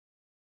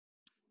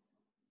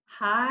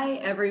Hi,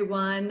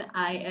 everyone.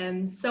 I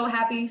am so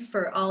happy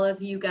for all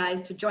of you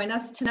guys to join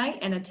us tonight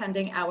and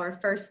attending our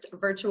first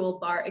virtual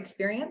bar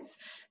experience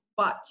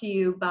brought to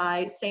you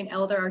by St.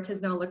 Elder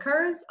Artisanal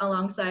Liqueurs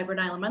alongside Rhode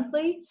Island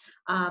Monthly.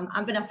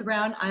 I'm Vanessa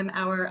Brown. I'm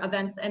our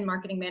events and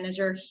marketing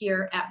manager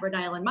here at Rhode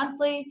Island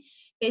Monthly.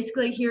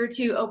 Basically here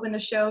to open the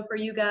show for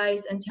you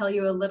guys and tell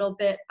you a little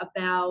bit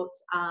about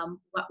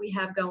what we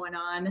have going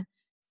on.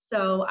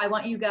 So I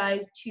want you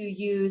guys to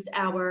use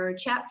our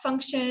chat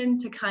function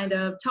to kind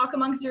of talk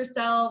amongst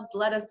yourselves.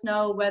 Let us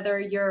know whether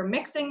you're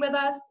mixing with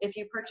us, if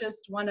you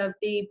purchased one of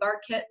the bar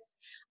kits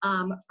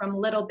from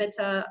Little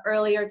Bitta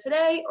earlier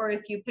today, or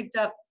if you picked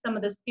up some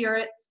of the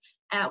spirits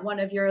at one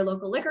of your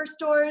local liquor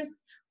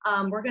stores.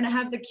 We're going to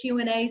have the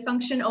Q&A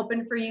function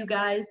open for you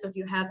guys. So if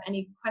you have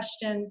any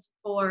questions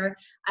for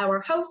our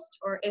host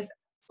or if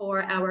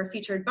for our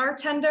featured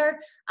bartender,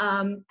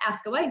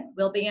 ask away.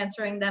 We'll be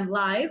answering them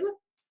live.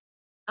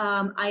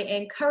 I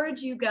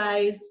encourage you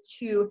guys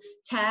to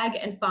tag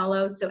and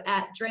follow, so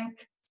at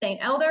Drink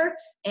St. Elder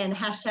and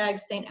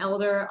hashtag St.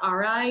 Elder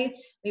RI.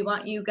 We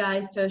want you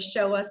guys to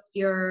show us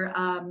your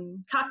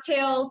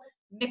cocktail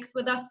mix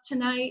with us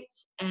tonight,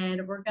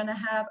 and we're gonna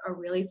have a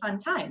really fun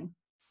time.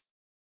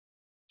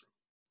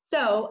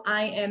 So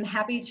I am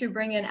happy to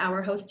bring in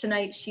our host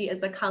tonight. She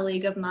is a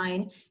colleague of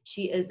mine.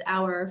 She is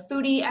our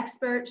foodie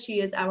expert.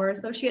 She is our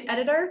associate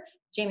editor,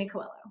 Jamie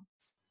Coelho.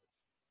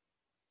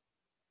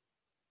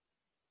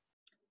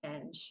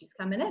 And she's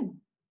coming in.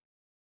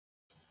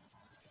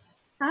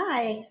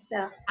 Hi.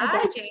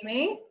 Hi,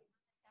 Jamie.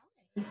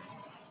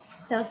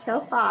 So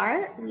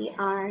far, we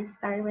are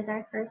started with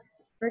our first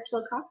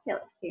virtual cocktail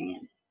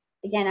experience.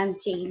 Again, I'm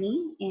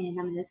Jamie, and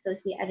I'm an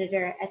associate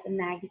editor at the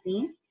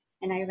magazine,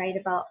 and I write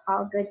about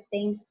all good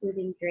things food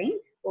and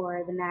drink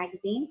for the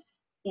magazine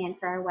and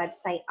for our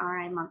website,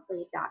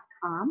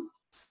 rimonthly.com.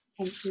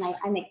 And tonight,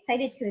 I'm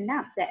excited to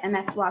announce that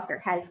MS Walker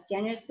has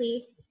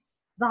generously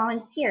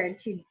volunteered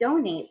to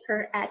donate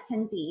per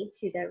attendee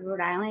to the Rhode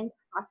Island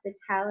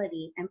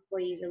Hospitality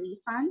Employee Relief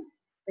Fund,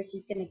 which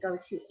is going to go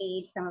to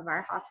aid some of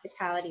our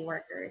hospitality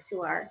workers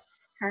who are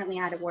currently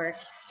out of work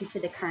due to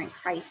the current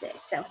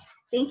crisis. So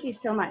thank you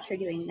so much for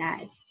doing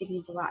that. It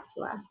means a lot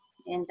to us.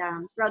 And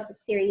throughout the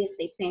series,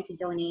 they plan to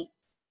donate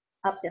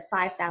up to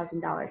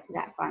 $5,000 to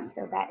that fund.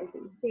 So that is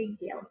a big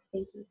deal.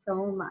 Thank you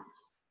so much.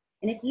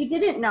 And if you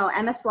didn't know,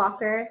 MS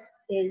Walker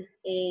is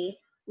a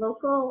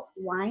local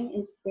wine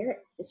and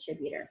spirits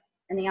distributor,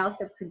 and they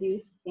also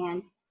produce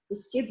and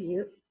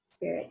distribute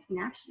spirits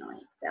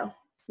nationally. So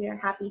we are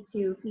happy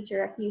to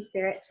feature a few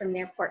spirits from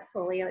their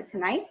portfolio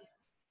tonight,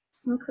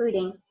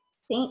 including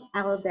St.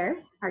 Elder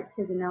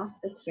Artisanal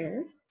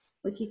Liqueurs,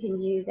 which you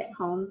can use at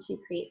home to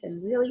create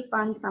some really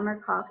fun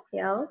summer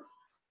cocktails.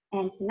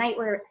 And tonight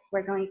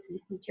we're going to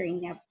be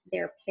featuring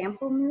their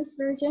Pamplemousse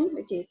version,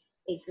 which is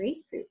a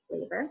grapefruit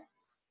flavor.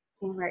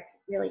 And we're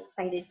really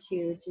excited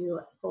to do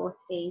both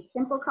a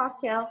simple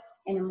cocktail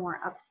and a more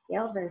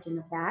upscale version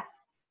of that,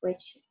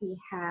 which we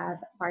have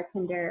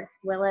bartender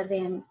Willa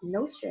van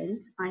Nostrand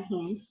on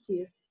hand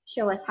to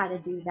show us how to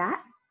do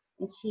that.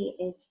 And she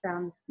is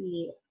from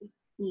the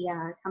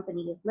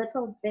company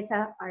Little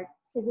Bitta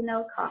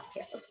Artisanal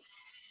Cocktails.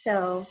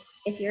 So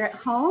if you're at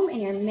home and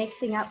you're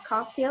mixing up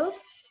cocktails,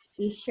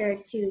 be sure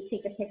to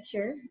take a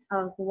picture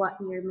of what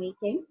you're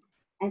making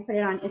and put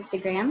it on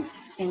Instagram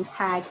and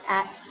tag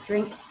at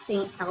Drink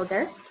St.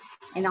 Elder,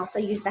 and also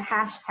use the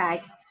hashtag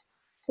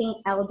St.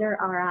 Elder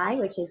RI,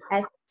 which is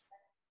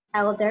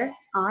Elder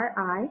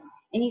RI,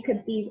 and you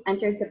could be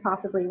entered to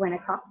possibly win a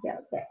cocktail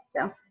kit.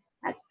 So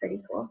that's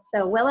pretty cool.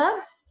 So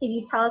Willa, can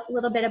you tell us a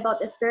little bit about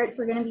the spirits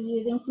we're going to be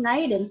using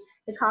tonight and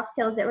the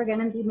cocktails that we're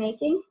going to be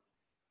making?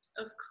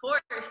 Of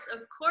course.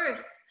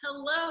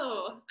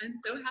 Hello. I'm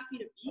so happy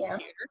to be here.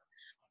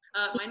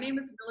 My name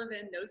is Willa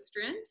van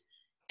Nostrand,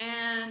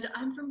 and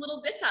I'm from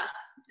Little Bitta,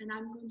 and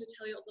I'm going to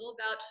tell you a little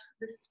about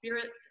the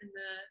spirits and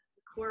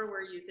the liqueur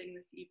we're using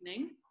this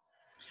evening.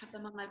 I have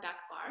them on my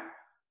back bar.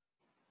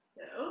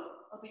 So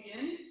I'll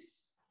begin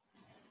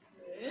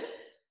with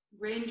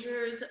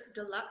Graingers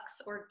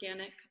Deluxe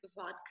Organic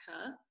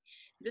Vodka.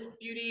 This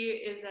beauty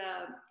is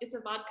it's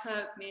a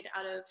vodka made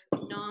out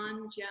of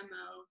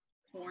non-GMO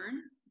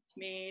corn. It's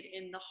made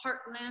in the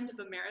heartland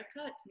of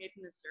America. It's made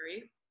in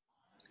Missouri.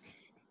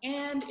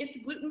 And it's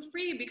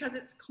gluten-free because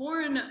it's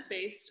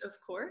corn-based, of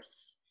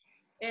course.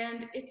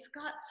 And it's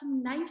got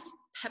some nice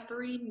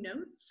peppery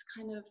notes,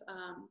 kind of,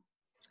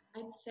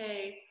 I'd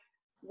say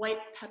white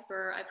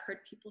pepper. I've heard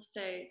people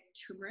say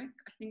turmeric.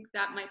 I think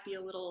that might be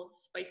a little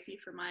spicy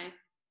for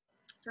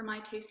my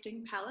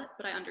tasting palate,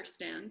 but I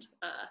understand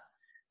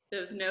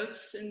those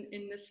notes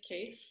in this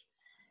case.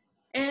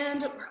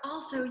 And we're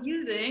also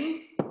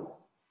using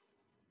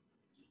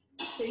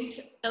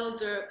St.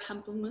 Elder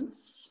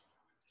Pamplemousse.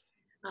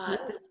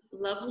 This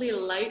lovely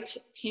light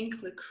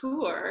pink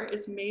liqueur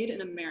is made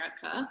in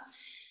America.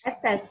 That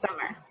says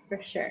summer,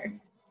 for sure.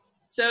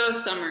 So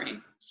summery,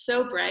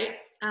 so bright.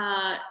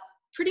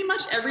 Pretty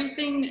much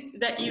everything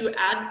that you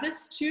add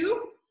this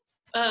to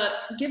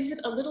gives it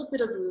a little bit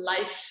of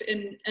life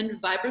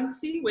and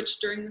vibrancy, which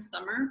during the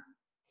summer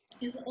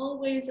is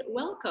always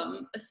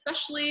welcome,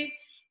 especially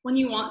when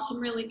you want some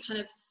really kind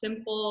of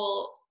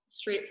simple,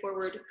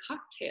 straightforward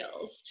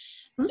cocktails.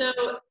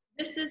 So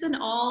this is an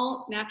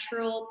all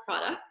natural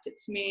product.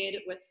 It's made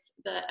with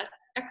the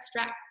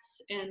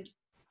extracts and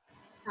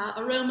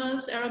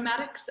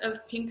aromatics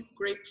of pink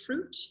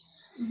grapefruit.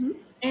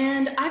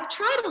 And I've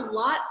tried a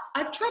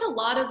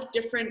lot of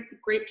different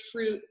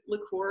grapefruit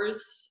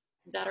liqueurs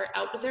that are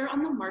out there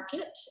on the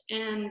market,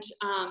 and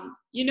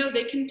you know,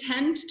 they can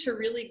tend to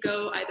really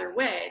go either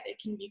way. They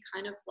can be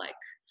kind of like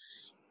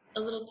a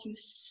little too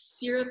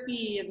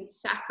syrupy and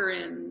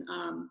saccharine.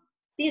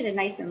 These are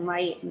nice and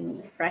light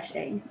and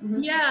refreshing.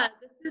 Yeah,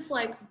 this is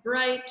like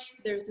bright,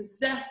 there's a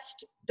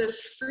zest, the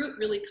fruit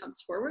really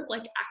comes forward,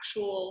 like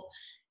actual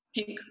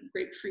pink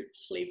grapefruit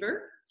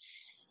flavor.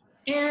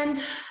 And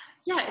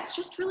yeah, it's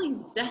just really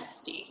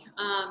zesty.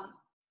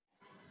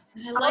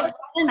 All of a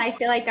sudden, I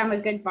feel like I'm a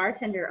good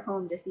bartender at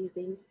home just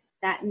using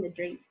that in the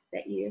drinks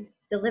that you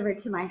delivered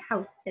to my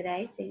house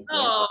today. Thank you.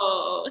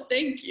 Oh,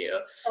 thank you.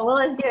 So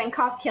Willa's doing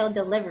cocktail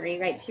delivery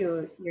right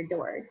to your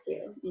door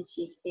too, and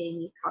she's creating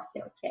these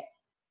cocktail kits.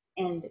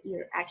 And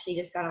you actually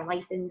just got a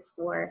license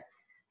for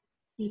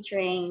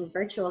featuring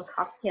virtual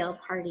cocktail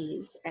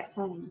parties at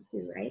home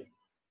too, right?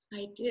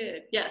 I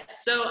did,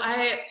 yes. So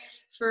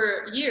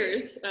for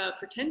years,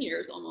 for 10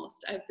 years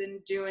almost, I've been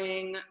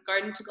doing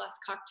garden to glass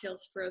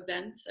cocktails for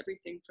events,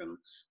 everything from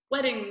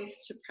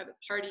weddings to private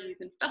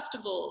parties and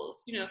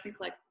festivals, you know, think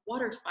like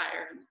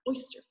Waterfire and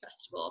Oyster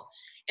Festival.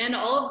 And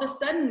all of a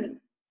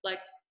sudden, like,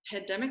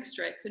 pandemic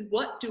strikes, and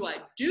what do I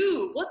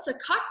do? What's a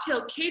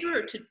cocktail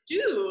caterer to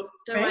do?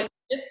 So I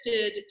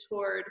shifted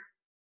toward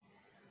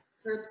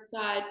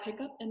curbside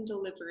pickup and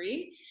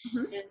delivery.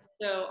 And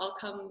so I'll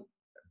come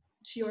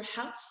to your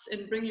house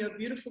and bring you a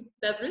beautiful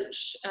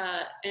beverage.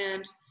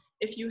 And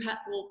if you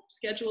we'll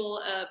schedule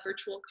a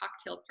virtual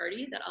cocktail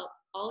party that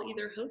I'll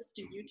either host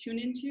and you tune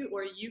into,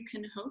 or you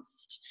can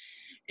host,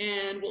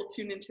 and we'll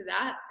tune into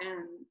that,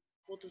 and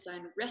we'll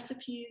design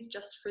recipes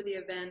just for the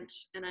event.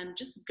 And I'm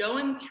just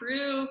going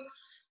through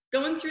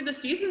the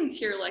seasons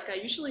here like I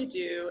usually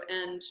do,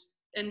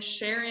 and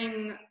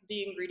sharing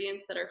the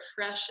ingredients that are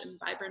fresh and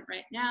vibrant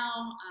right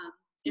now.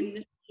 In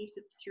this case,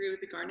 it's through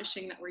the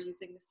garnishing that we're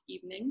using this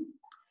evening.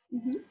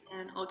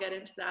 And I'll get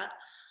into that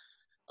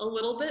a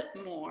little bit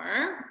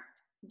more.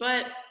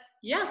 But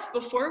yes,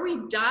 before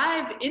we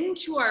dive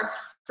into our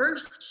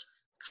first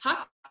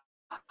cocktail,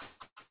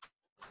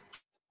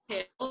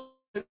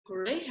 the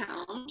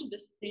Greyhound, the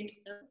St.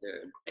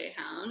 Elder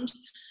Greyhound,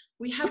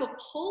 we have a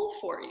poll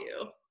for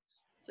you.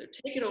 So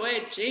take it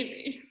away,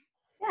 Jamie.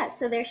 Yeah,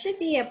 so there should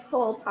be a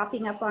poll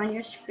popping up on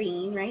your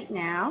screen right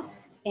now,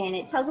 and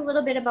it tells a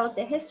little bit about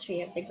the history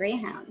of the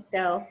Greyhound.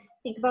 So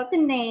think about the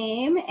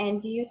name,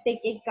 and do you think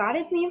it got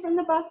its name from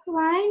the bus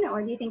line,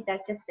 or do you think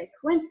that's just a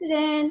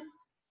coincidence?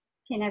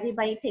 Can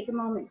everybody take a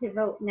moment to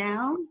vote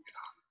now?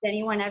 Has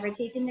anyone ever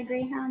taken the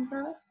Greyhound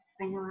bus?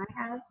 I know I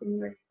have in New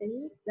York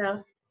City.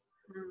 So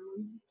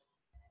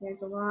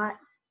there's a lot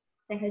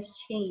that has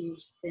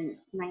changed since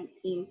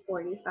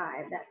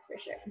 1945, that's for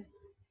sure.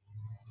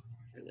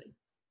 Really?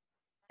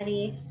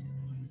 Ready?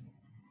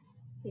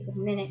 Take a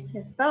minute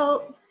to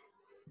vote.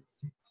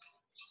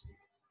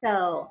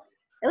 So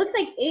it looks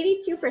like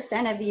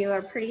 82% of you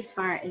are pretty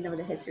smart and know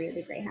the history of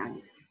the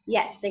Greyhound.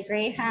 Yes, the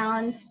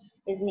Greyhound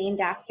is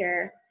named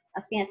after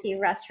a fancy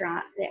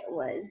restaurant that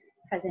was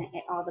present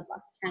at all the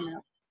bus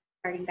terminals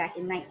starting back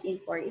in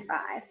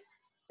 1945.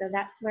 So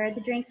that's where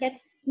the drink gets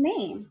its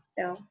name.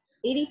 So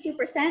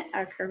 82%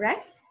 are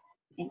correct,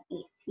 and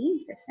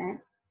 18%.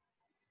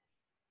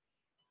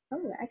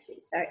 Oh,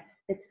 actually, sorry,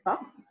 it's false.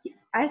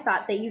 I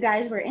thought that you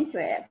guys were into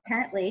it.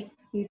 Apparently,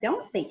 you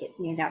don't think it's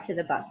named after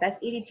the bus.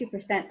 That's 82%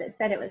 that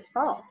said it was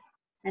false.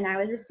 And I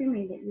was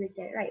assuming that you would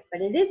get it right.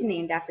 But it is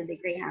named after the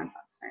Greyhound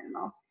bus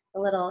terminal,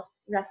 the little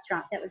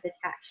restaurant that was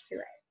attached to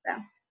it. So,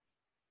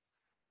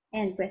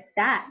 and with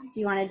that, do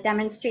you want to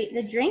demonstrate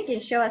the drink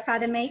and show us how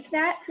to make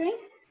that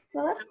drink,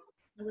 Willa?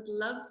 I would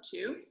love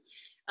to.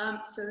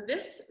 So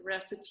this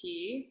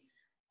recipe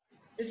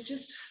is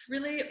just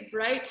really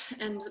bright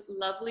and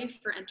lovely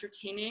for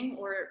entertaining,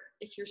 or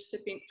if you're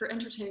sipping, for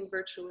entertaining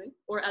virtually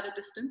or at a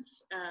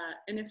distance.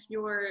 And if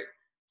you're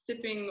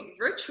sipping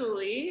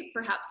virtually,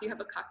 perhaps you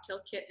have a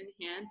cocktail kit in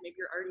hand, maybe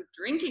you're already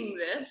drinking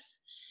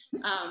this.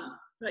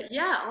 But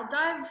yeah, I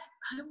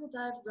will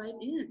dive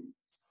right in.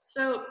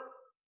 So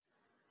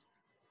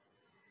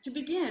to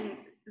begin,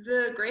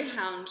 the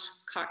Greyhound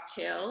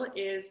cocktail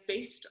is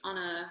based on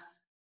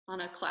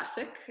a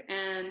classic,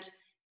 and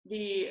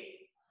the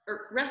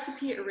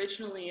recipe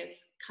originally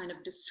is kind of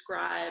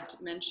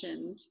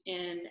mentioned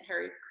in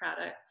Harry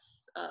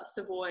Craddock's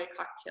Savoy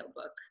cocktail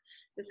book,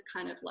 this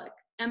kind of like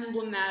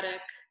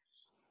emblematic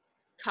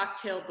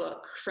cocktail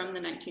book from the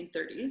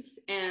 1930s.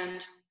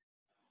 And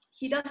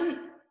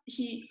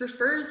he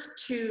refers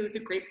to the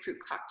grapefruit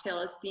cocktail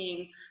as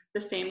being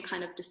the same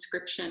kind of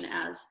description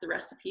as the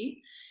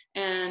recipe.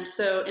 And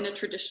so in a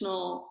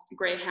traditional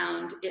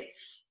Greyhound,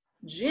 it's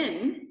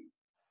gin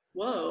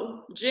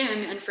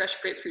and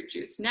fresh grapefruit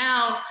juice.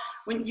 Now,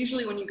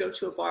 usually when you go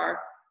to a bar,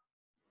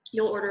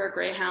 you'll order a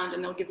Greyhound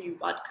and they'll give you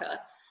vodka.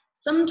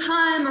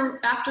 Sometime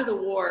after the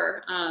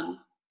war,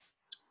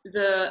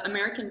 the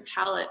American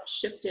palate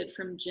shifted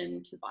from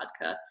gin to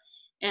vodka.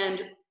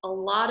 And a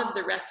lot of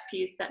the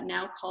recipes that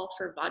now call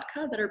for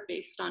vodka that are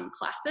based on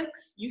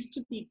classics used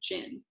to be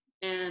gin.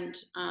 And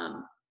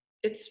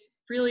it's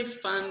really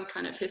fun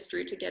kind of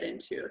history to get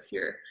into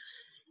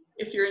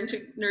if you're into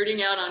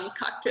nerding out on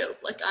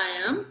cocktails like I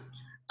am.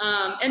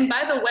 And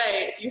by the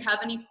way, if you have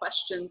any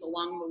questions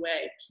along the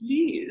way,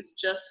 please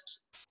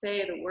just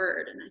say the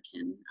word and I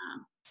can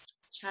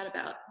chat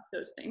about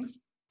those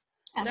things.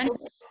 Anyway,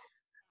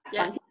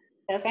 yeah.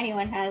 So if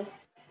anyone has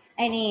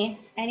any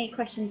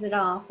questions at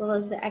all,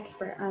 Willa's the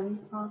expert on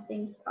all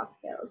things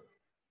cocktails.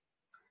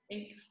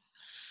 Thanks.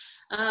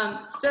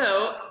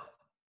 So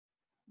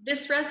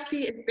this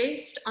recipe is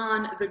based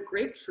on the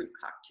grapefruit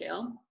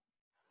cocktail.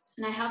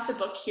 And I have the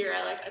book here.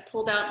 I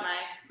pulled out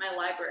my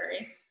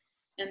library.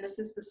 And this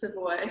is the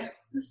Savoy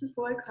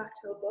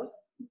cocktail book.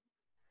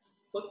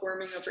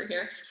 Bookworming over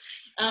here.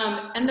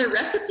 And the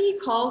recipe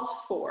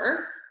calls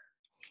for,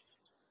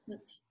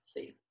 let's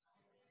see.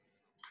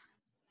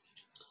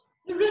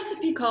 The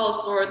recipe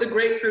calls for the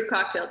grapefruit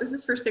cocktail. This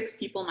is for 6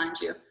 people, mind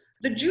you.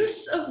 The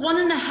juice of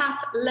 1½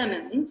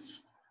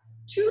 lemons,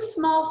 2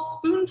 small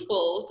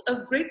spoonfuls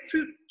of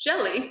grapefruit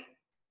jelly.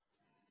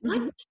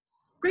 What?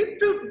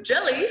 Grapefruit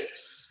jelly?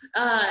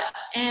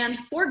 And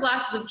 4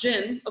 glasses of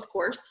gin, of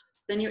course.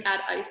 Then you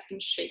add ice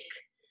and shake.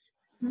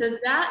 So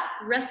that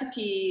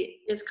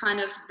recipe is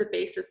kind of the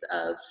basis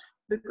of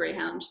the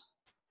Greyhound.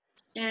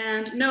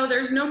 And no,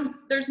 there's no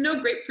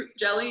grapefruit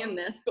jelly in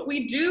this, but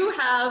we do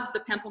have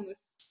the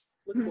Pamplemousse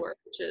liqueur,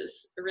 which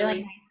is a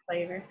really nice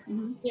flavor.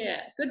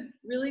 Yeah,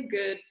 really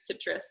good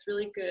citrus,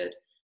 really good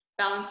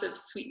balance of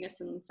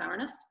sweetness and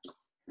sourness.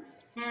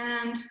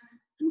 And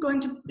I'm going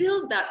to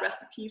build that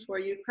recipe for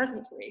you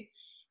presently.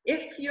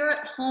 If you're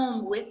at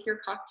home with your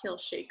cocktail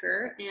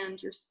shaker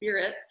and your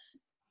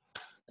spirits,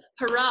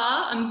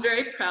 hurrah, I'm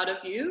very proud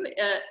of you.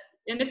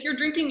 And if you're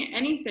drinking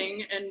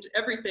anything and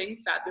everything,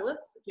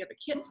 fabulous. If you have a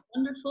kit,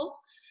 wonderful.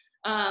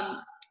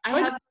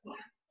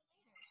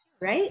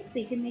 Right? So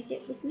you can make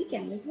it this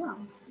weekend as well.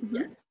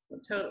 Yes,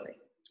 totally.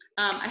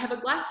 I have a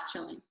glass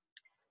chilling.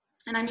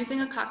 And I'm using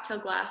a cocktail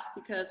glass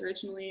because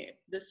originally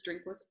this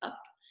drink was up.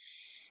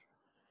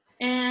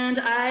 And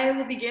I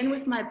will begin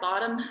with my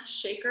bottom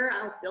shaker.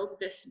 I'll build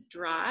this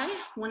dry.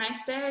 When I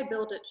say I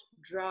build it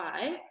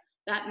dry,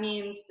 that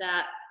means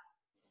that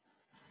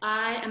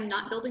I am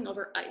not building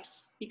over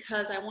ice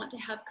because I want to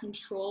have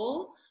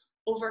control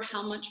over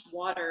how much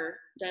water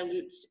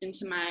dilutes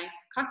into my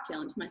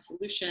cocktail, into my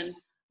solution,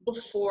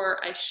 before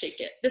I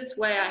shake it. This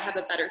way I have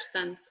a better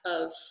sense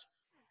of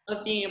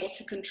being able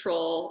to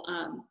control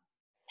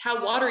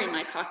how watery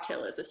my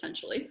cocktail is,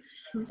 essentially.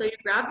 So you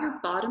grab your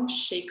bottom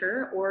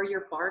shaker or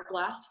your bar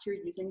glass if you're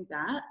using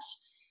that,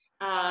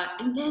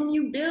 and then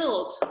you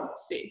build.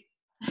 Let's see.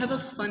 I have a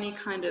funny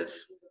kind of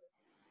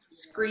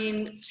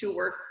screen to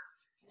work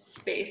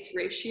space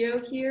ratio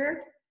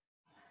here.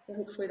 So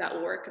hopefully that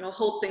will work, and I'll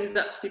hold things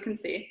up so you can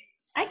see.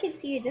 I can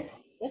see you just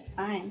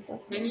fine.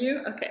 So Can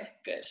you? Okay,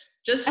 good.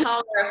 Just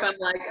holler if I'm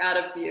like out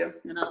of view,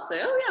 and I'll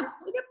say, oh yeah,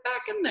 we'll get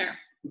back in there.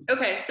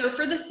 Okay, so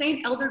for the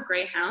St. Elder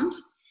Greyhound,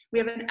 we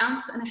have 1.5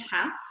 ounces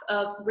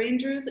of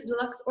Graingers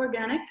Deluxe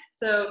Organic.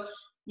 So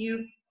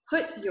you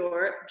put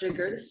your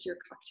jigger, this is your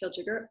cocktail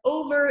jigger,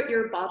 over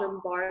your bottom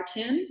bar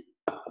tin,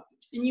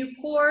 and you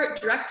pour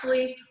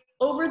directly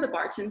over the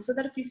bar tin so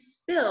that if you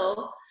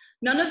spill,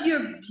 none of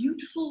your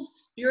beautiful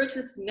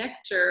spiritus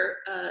nectar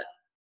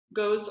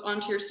goes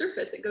onto your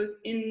surface. It goes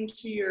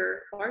into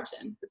your bar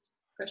tin, this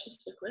precious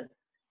liquid.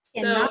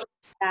 Yeah, so not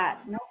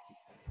that. Nope.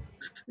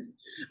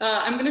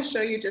 I'm going to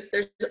show you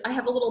I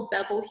have a little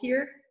bevel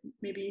here.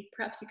 Maybe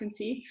perhaps you can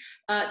see.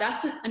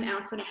 That's 1.5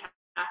 ounces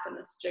in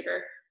this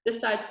jigger.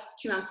 This side's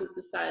 2 ounces,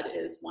 this side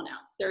is 1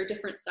 ounce. There are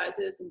different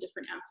sizes and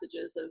different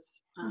ounceages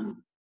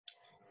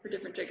for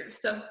different jiggers.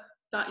 So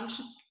thought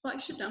you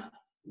should know.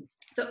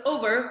 So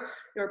over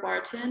your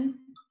bar tin,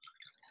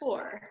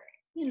 pour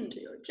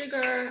into your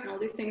jigger, and I'll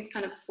do things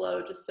kind of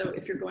slow just so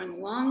if you're going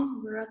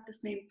along, we're at the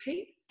same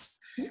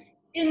pace.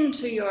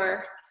 Into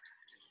your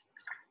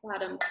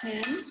bottom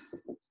tin.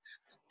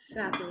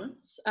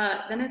 Fabulous.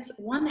 Then it's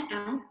 1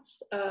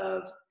 ounce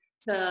of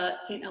the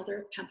St.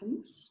 Elder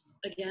Pamplemousse,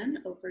 again,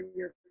 over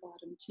your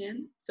bottom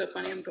tin. So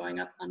funny, I'm going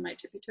up on my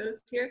tippy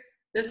toes here.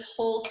 This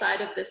whole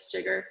side of this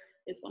jigger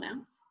is 1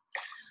 ounce.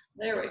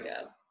 There we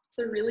go.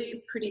 It's a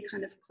really pretty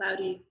kind of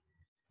cloudy,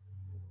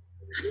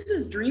 kind of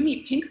this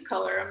dreamy pink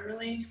color. I'm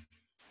really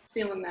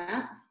feeling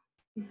that.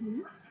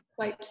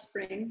 White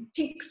spring,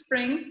 pink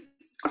spring.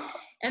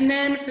 And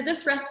then for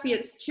this recipe,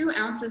 it's 2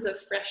 ounces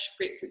of fresh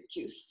grapefruit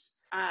juice.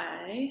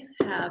 I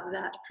have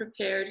that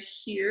prepared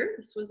here.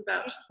 This was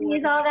about 4.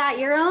 Use all that on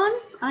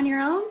your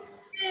own?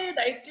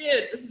 I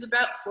did. This is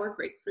about 4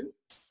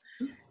 grapefruits.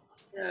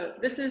 So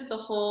this is the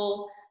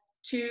whole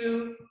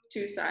two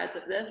sides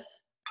of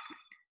this.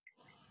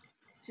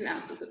 2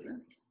 ounces of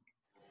this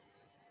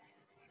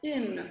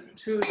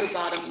into the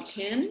bottom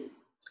tin.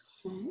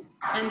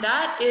 And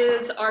that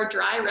is our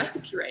dry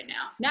recipe right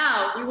now.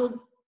 Now we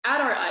will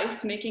add our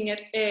ice, making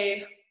it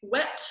a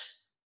wet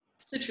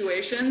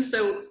situation.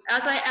 So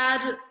as I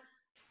add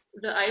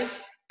the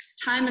ice,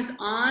 time is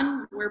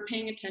on. We're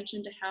paying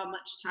attention to how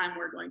much time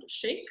we're going to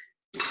shake.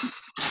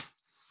 I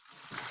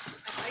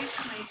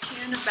ice my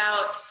tin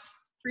about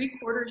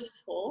 3/4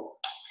 full.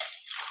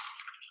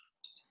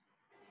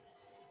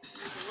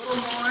 A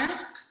little more.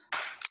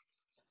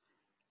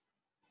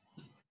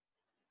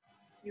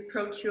 You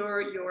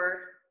procure your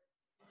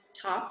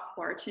top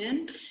bar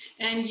tin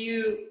and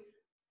you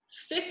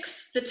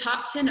fix the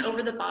top tin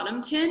over the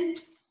bottom tin.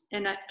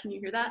 And that, can you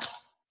hear that?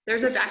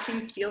 There's a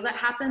vacuum seal that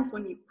happens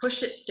when you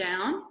push it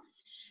down.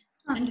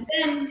 And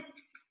then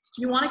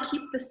you want to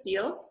keep the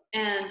seal.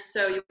 And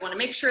so you want to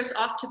make sure it's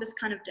off to this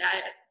kind of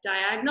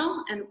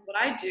diagonal. And what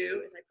I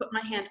do is I put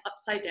my hand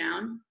upside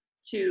down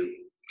to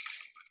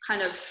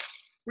kind of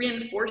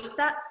reinforce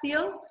that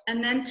seal,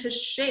 and then to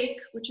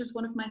shake, which is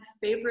one of my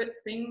favorite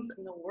things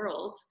in the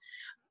world,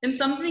 and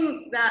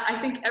something that I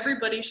think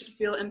everybody should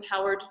feel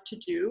empowered to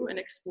do and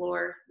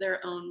explore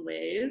their own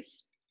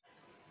ways.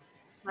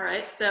 All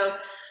right, so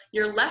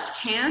your left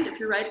hand, if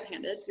you're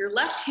right-handed, your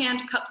left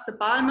hand cups the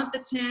bottom of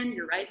the tin,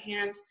 your right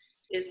hand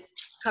is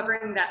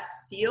covering that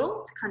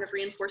seal to kind of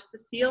reinforce the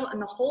seal,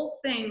 and the whole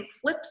thing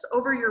flips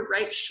over your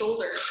right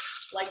shoulder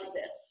like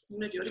this. I'm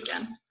gonna do it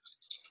again.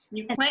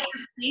 You plant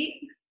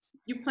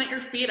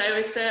your feet. I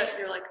always say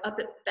you're like up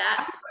at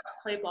that,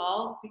 play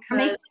ball, because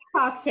make a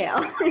cocktail.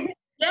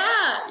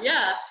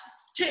 yeah,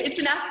 it's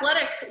an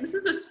athletic. This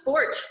is a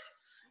sport.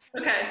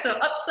 Okay, so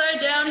upside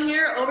down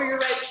here over your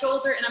right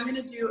shoulder, and I'm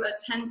gonna do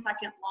a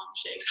 10-second long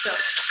shake. So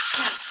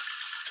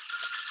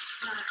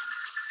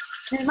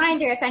 10, 9.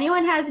 Reminder: if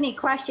anyone has any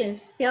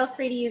questions, feel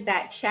free to use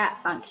that chat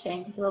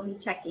function because we'll be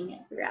checking it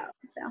throughout.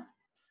 So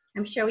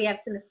I'm sure we have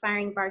some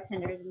aspiring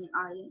bartenders in the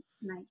audience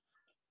tonight.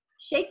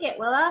 Shake it,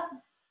 Willa.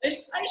 I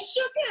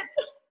shook it.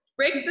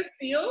 Break the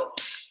seal.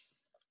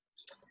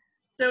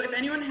 So if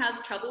anyone has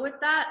trouble with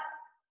that,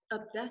 a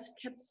best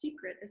kept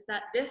secret is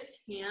that this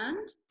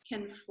hand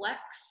can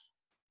flex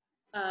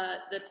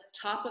the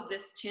top of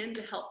this tin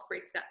to help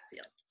break that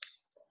seal.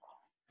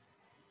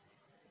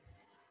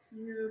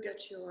 You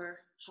get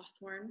your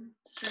Hawthorne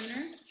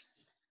strainer.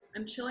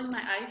 I'm chilling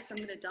my ice. I'm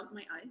going to dump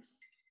my ice.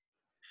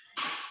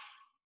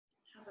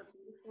 Have a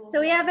beautiful... So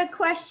we have a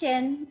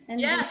question in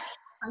yes.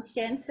 the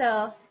function.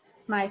 So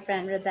my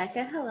friend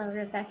Rebecca, hello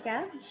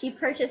Rebecca, she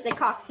purchased a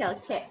cocktail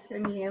kit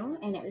from you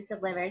and it was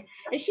delivered.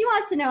 And she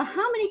wants to know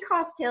how many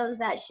cocktails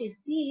that should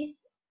be,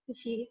 because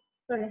she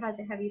sort of has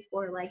a heavy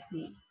floor like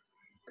me.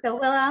 So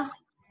Willa,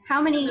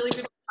 how many really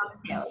good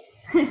cocktails?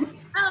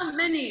 How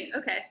many?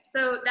 Okay,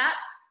 so that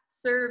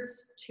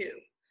serves 2.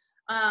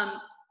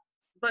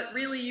 But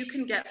really you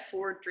can get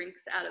 4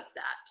 drinks out of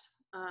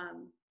that.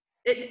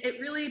 It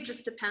really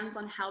just depends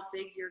on how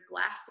big your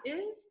glass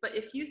is, but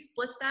if you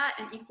split that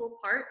in equal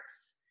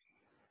parts,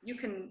 you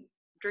can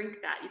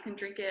drink that. You can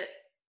drink it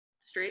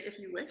straight if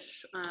you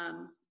wish.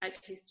 I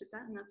tasted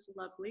that and that's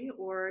lovely.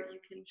 Or you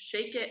can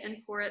shake it and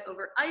pour it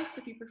over ice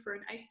if you prefer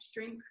an iced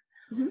drink,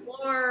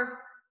 or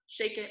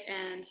shake it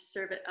and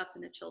serve it up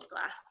in a chilled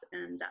glass.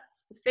 And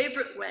that's the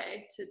favorite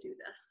way to do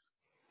this.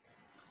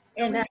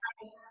 And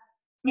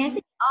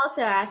Anthony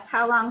also asked,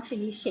 how long should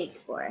you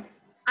shake for?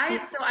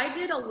 So I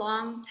did a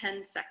long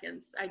 10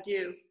 seconds. I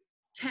do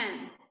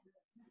 10,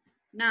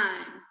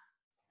 9,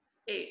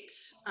 8.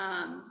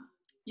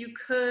 You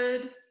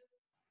could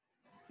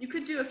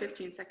do a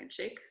 15-second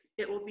shake.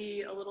 It will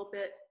be a little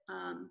bit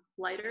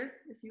lighter,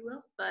 if you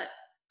will, but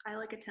I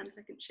like a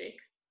 10-second shake.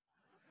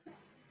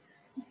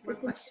 More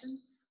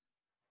questions?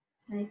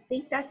 I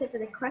think that's it for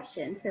the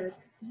question. So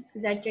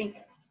is that drink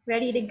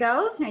ready to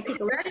go? Can I take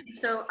a look? Ready.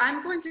 So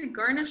I'm going to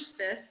garnish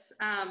this.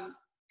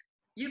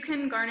 You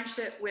can garnish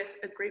it with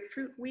a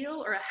grapefruit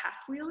wheel or a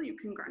half wheel. You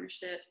can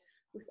garnish it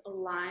with a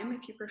lime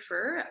if you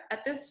prefer.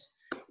 At this,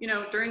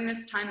 during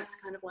this time, it's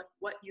kind of like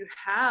what you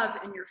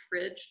have in your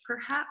fridge,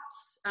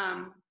 perhaps.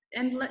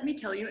 And let me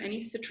tell you,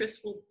 any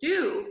citrus will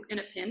do in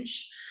a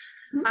pinch.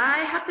 I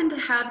happen to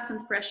have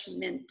some fresh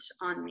mint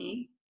on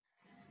me.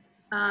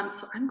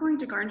 So I'm going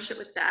to garnish it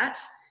with that.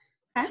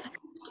 Okay.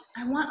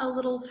 I want a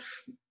little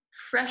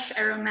fresh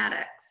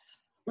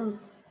aromatics.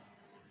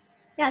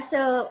 Yeah,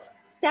 so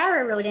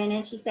Sarah wrote in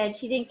and she said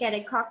she didn't get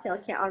a cocktail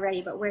kit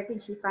already, but where can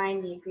she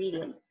find the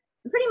ingredients?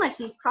 And pretty much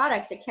these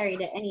products are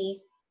carried at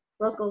any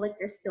local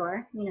liquor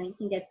store. You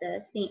can get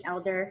the St.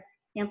 Elder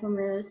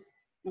Pamplemousse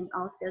and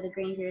also the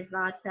Graingers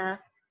Vodka.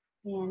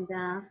 And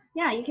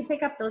yeah, you can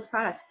pick up those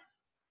products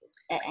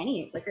at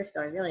any liquor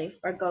store really,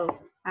 or go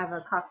have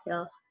a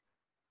cocktail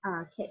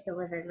kit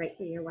delivered right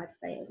through your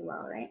website as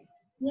well, right?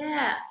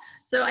 Yeah,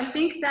 so I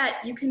think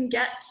that you can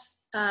get,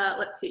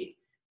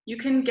 you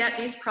can get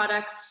these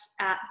products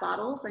at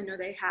bottles. I know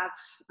they have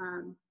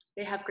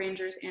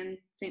Graingers and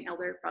St.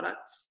 Elder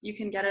products. You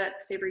can get it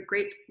at Savory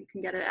Grape. You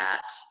can get it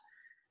at,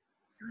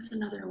 there was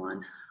another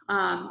one.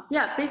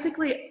 Yeah,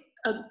 basically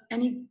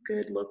any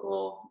good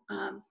local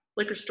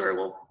liquor store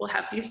will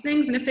have these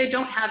things. And if they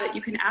don't have it,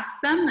 you can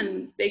ask them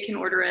and they can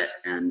order it.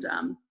 And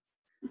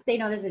If they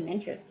know there's an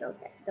interest,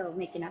 they'll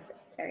make an effort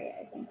to carry it,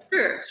 I think.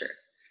 Sure.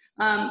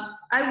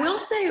 I will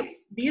say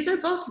these are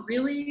both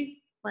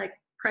really, like,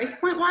 price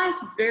point wise,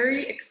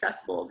 very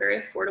accessible,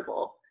 very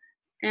affordable.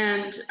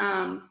 And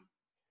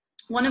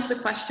one of the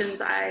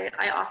questions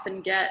I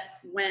often get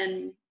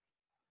when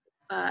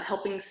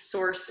helping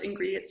source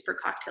ingredients for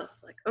cocktails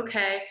is like,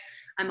 okay,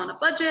 I'm on a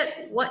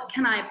budget. What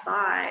can I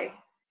buy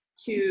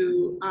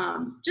to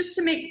just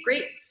to make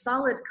great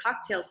solid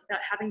cocktails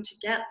without having to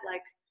get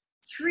like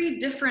 3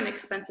 different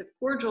expensive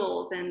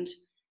cordials and,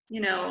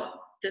 you know,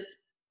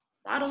 this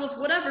bottle of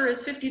whatever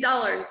is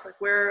 $50. It's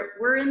like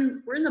we're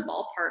in the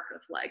ballpark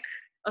of like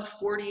a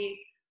 $40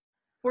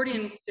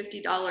 and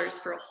 $50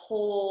 for a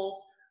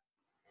whole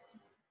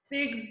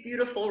big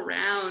beautiful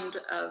round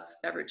of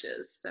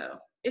beverages. So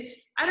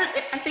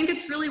I think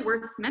it's really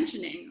worth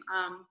mentioning.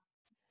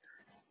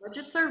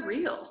 Budgets are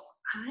real.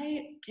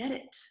 I get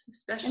it,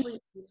 especially in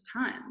these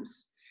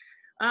times.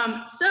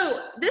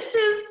 So this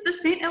is the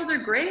St. Elder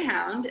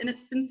Greyhound, and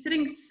it's been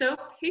sitting so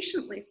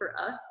patiently for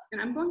us,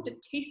 and I'm going to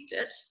taste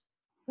it.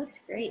 Looks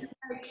great.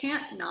 I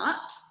can't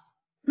not.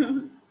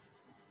 And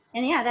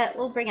yeah, that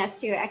will bring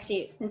us to,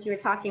 actually, since you were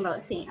talking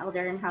about St.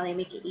 Elder and how they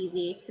make it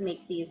easy to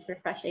make these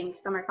refreshing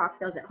summer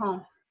cocktails at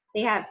home,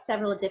 they have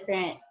several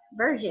different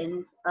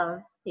versions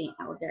of St.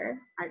 Elder,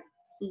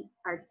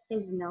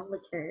 artisanal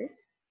liqueurs,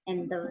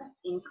 and those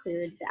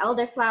include the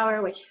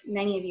elderflower, which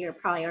many of you are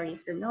probably already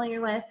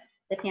familiar with,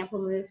 the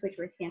pamplemousse, which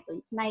we're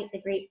sampling tonight, the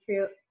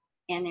grapefruit,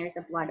 and there's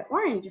a blood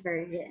orange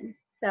version.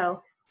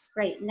 So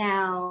right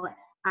now,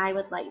 I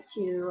would like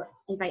to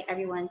invite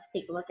everyone to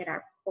take a look at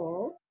our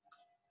poll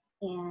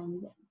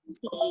and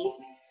see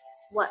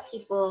what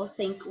people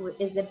think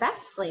is the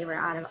best flavor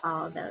out of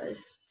all of those.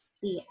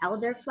 The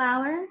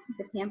elderflower,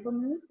 the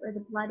pamplemousse, or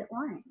the blood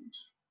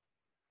orange.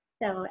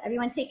 So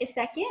everyone take a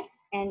second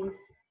and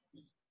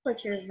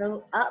put your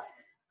vote up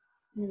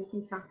and we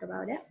can talk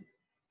about it.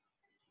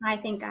 I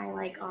think I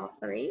like all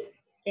 3.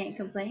 Can't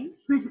complain.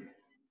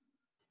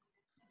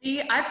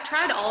 I've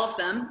tried all of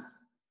them.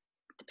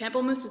 The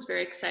pamplemousse is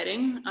very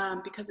exciting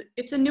because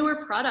it's a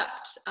newer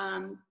product.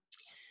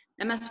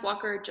 MS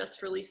Walker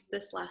just released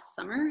this last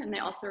summer, and they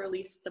also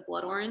released the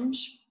blood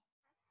orange.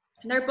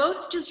 And they're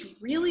both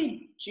just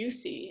really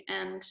juicy.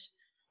 And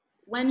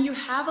when you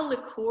have a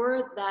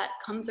liqueur that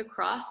comes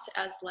across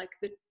as like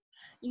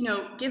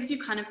gives you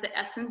kind of the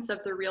essence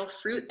of the real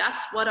fruit,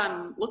 that's what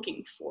I'm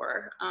looking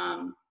for.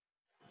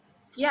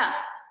 Yeah.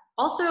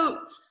 Also,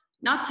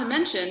 not to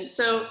mention,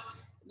 so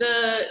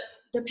the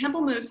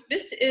pamplemousse,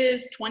 this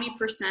is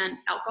 20%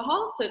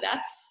 alcohol, so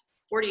that's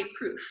 40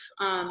 proof.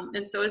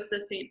 And so is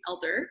the St.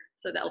 Elder,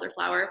 so the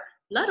elderflower.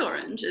 Blood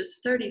orange is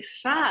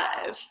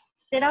 35.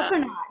 It up a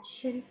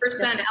notch.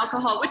 %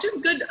 alcohol, which is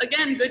good,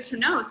 again, good to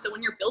know. So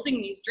when you're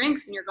building these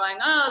drinks and you're going,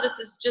 oh, this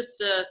is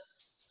just a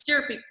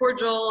syrupy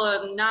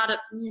cordial, not a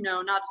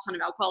ton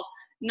of alcohol.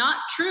 Not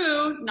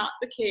true, not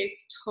the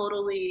case.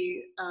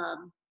 Totally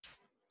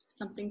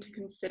something to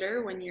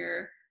consider when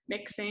you're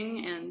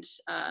mixing and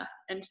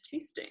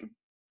tasting.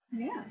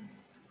 Yeah.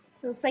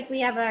 Looks like we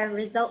have our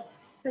results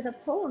for the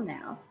poll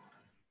now.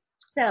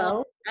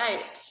 So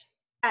right.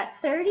 At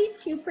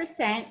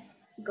 32%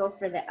 go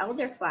for the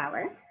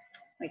elderflower,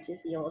 which is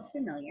the old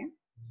familiar,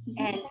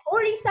 and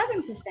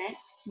 47%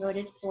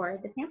 voted for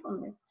the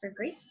pamplemousse for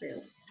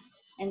grapefruit.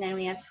 And then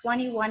we have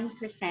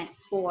 21%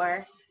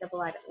 for the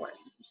blood orange.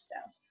 So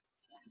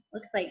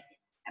looks like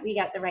we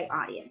got the right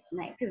audience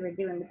tonight because we're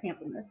doing the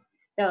pamplemousse.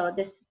 So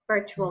this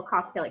virtual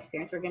cocktail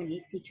experience, we're going to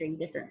be featuring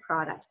different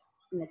products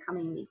in the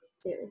coming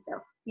weeks too. So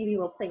maybe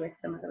we'll play with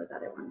some of those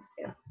other ones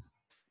too.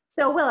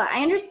 So Willa,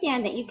 I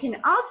understand that you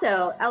can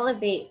also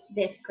elevate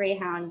this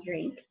Greyhound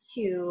drink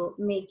to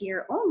make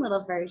your own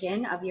little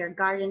version of your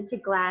garden to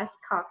glass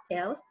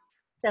cocktails.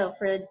 So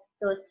for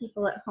those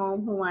people at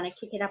home who want to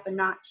kick it up a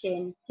notch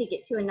and take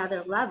it to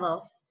another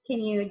level, can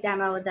you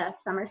demo the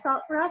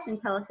Somersault for us and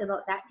tell us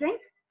about that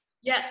drink?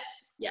 Yes.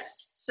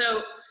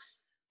 So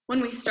when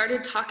we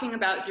started talking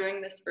about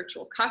doing this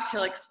virtual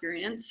cocktail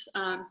experience,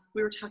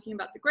 we were talking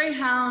about the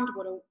Greyhound,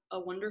 what a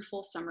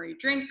wonderful summery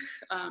drink,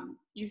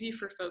 easy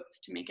for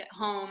folks to make at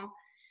home.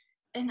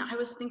 And I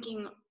was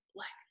thinking,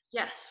 like,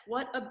 yes,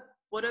 what a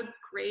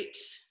great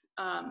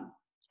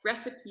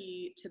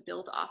recipe to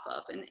build off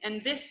of.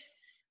 And this,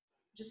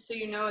 just so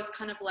you know, is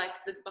kind of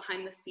like the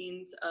behind the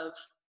scenes of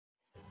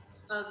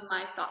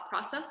my thought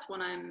process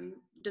when I'm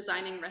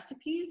designing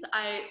recipes.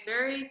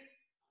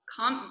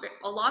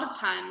 A lot of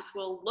times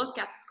we'll look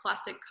at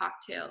classic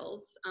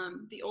cocktails,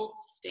 the old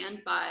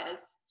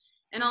standbys,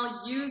 and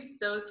I'll use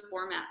those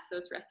formats,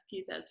 those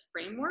recipes as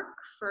framework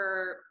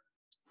for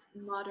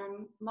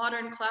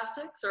modern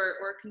classics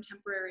or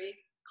contemporary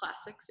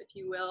classics, if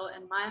you will.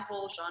 And my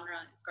whole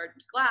genre is garden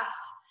to glass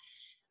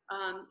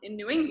in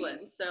New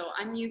England. So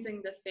I'm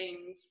using the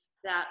things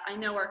that I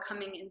know are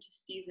coming into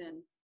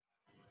season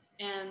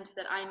and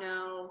that I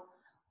know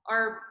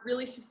are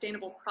really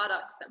sustainable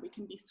products that we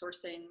can be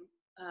sourcing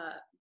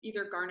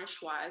either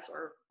garnish-wise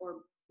or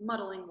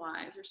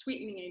muddling-wise or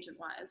sweetening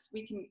agent-wise.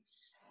 We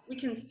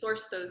can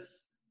source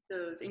those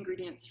those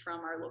ingredients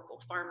from our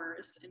local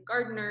farmers and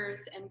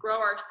gardeners and grow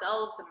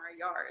ourselves in our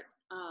yard.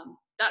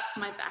 That's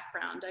my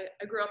background.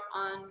 I grew up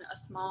on a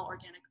small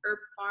organic herb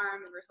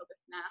farm in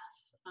Rehoboth,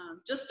 Mass,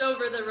 just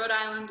over the Rhode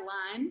Island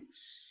line.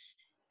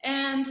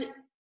 And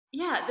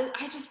yeah,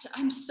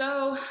 I'm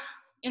so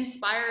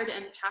inspired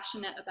and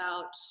passionate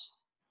about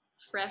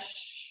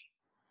fresh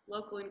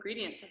local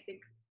ingredients. I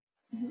think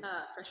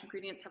fresh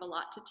ingredients have a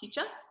lot to teach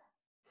us.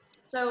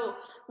 So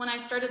when I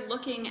started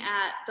looking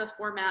at the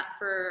format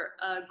for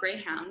a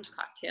Greyhound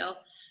cocktail,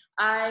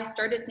 I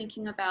started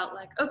thinking about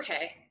like,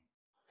 okay,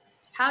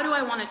 how do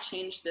I want to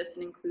change this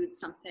and include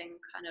something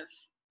kind of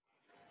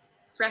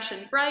fresh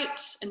and bright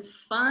and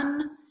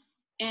fun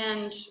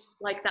and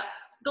like that,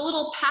 the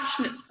little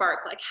passionate spark,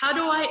 like how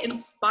do I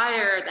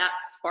inspire that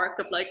spark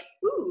of like,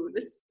 ooh,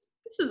 this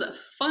is a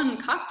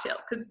fun cocktail?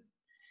 Because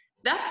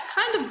that's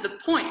kind of the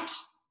point,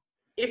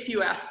 if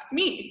you ask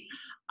me.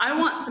 I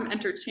want some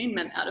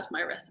entertainment out of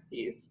my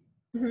recipes.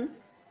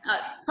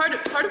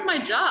 Part of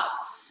my job.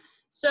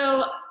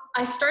 So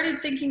I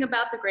started thinking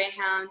about the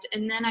Greyhound,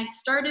 and then I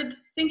started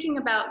thinking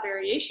about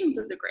variations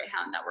of the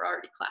Greyhound that were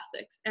already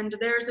classics. And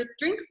there's a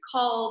drink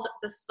called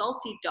the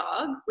Salty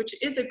Dog, which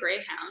is a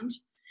Greyhound.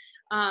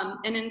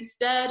 And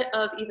instead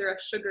of either a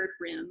sugared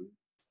rim,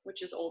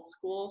 which is old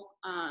school,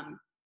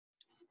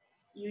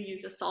 you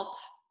use a salt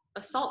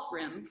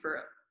rim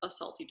for a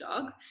Salty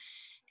Dog.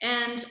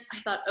 And I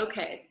thought,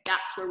 okay,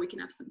 that's where we can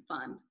have some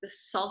fun, the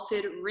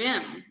salted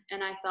rim.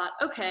 And I thought,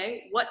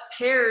 okay, what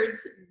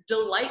pairs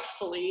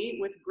delightfully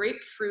with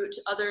grapefruit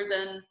other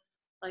than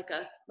like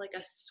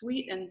a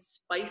sweet and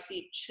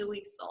spicy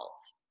chili salt?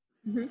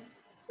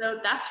 So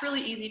that's really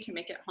easy to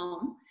make at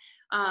home.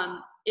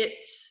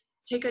 It's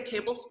take a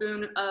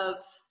tablespoon of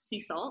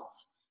sea salt.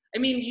 I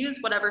mean, use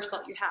whatever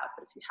salt you have,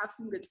 but if you have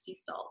some good sea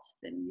salt,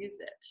 then use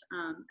it.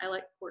 I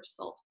like coarse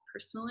salt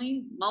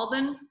personally.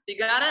 Malden, if you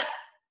got it,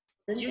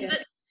 use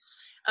it.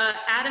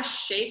 Add a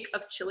shake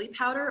of chili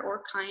powder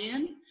or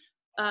cayenne.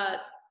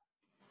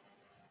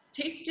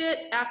 Taste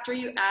it after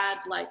you add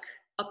like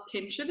a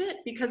pinch of it,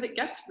 because it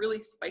gets really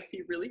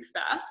spicy really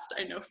fast.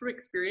 I know from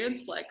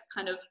experience, like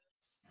kind of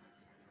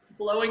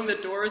blowing the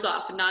doors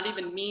off and not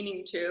even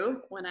meaning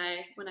to. When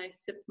I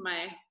sip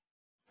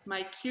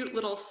my cute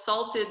little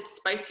salted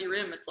spicy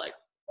rim, it's like,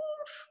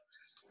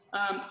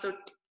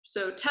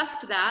 so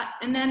test that.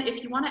 And then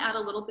if you want to add a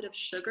little bit of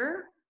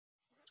sugar,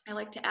 I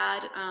like to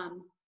add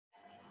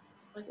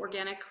like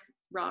organic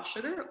raw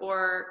sugar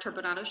or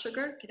turbinado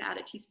sugar. You can add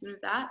a teaspoon of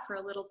that for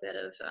a little bit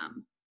of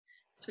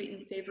sweet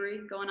and savory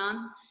going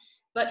on.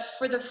 But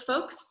for the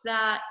folks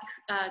that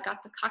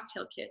got the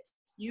cocktail kits,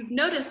 you've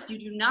noticed you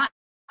do not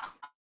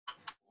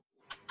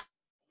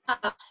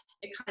have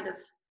a kind of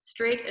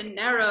straight and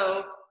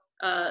narrow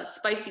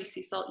spicy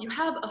sea salt. You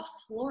have a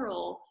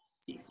floral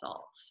sea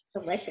salt.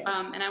 Delicious.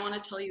 And I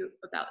want to tell you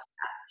about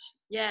that.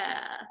 Yeah.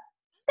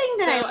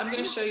 I'm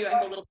going to show you. I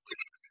have a little.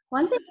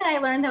 One thing that I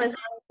learned that was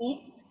really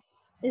neat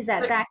is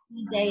that back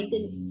in the day,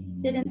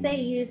 didn't they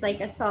use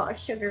like a salt or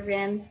sugar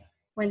rim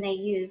when they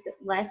used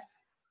less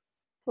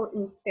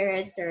potent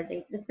spirits, or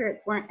the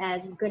spirits weren't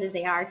as good as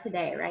they are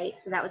today, right?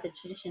 So that was a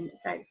tradition that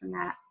started from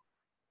that.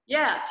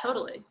 Yeah,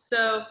 totally.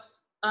 So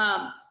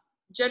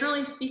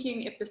generally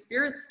speaking, if the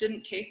spirits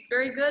didn't taste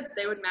very good,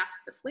 they would mask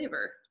the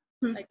flavor.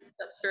 Like,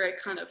 that's very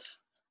kind of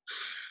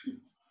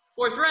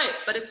forthright,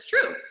 but it's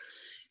true.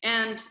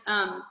 And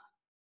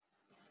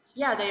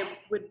yeah, they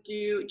would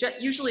do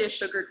usually a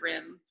sugared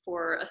rim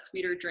for a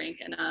sweeter drink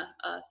and a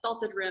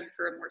salted rim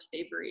for a more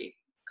savory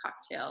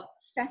cocktail.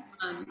 Okay.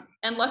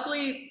 And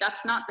luckily,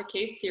 that's not the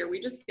case here. We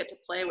just get to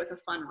play with a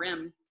fun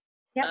rim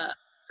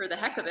for the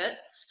heck of it.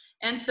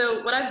 And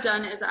so what I've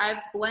done is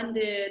I've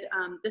blended,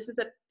 this is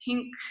a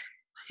pink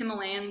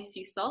Himalayan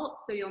sea salt.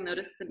 So you'll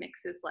notice the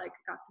mix is like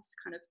got this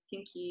kind of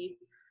pinky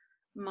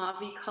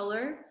mauve-y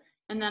color.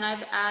 And then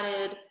I've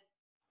added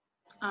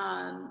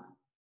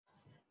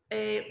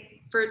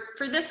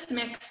for this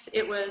mix,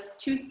 it was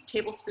 2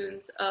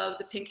 tablespoons of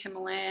the pink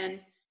Himalayan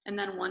and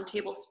then 1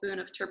 tablespoon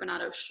of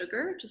turbinado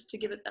sugar, just to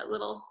give it that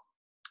little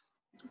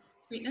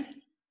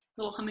sweetness,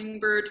 little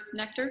hummingbird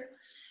nectar.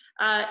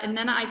 And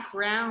then I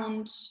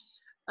ground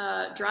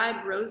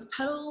dried rose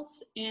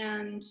petals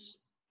and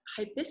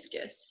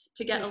hibiscus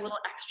to get a little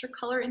extra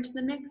color into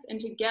the mix and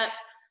to get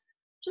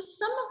just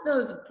some of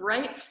those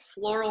bright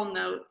floral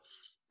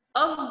notes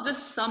of the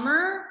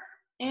summer,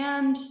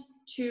 and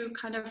to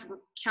kind of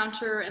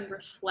counter and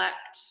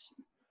reflect,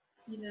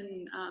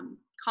 even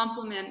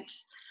complement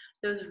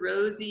those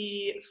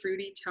rosy,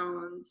 fruity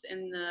tones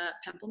in the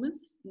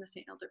Pamplemousse, in the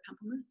St. Elder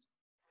Pamplemousse.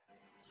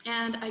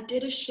 And I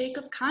did a shake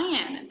of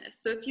cayenne in this.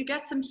 So if you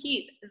get some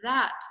heat,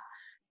 that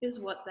is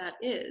what that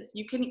is.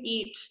 You can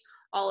eat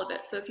all of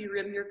it. So if you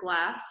rim your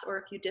glass or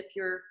if you dip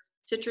your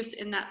citrus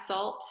in that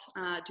salt,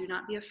 do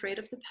not be afraid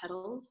of the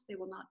petals. They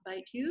will not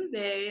bite you.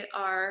 They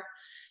are,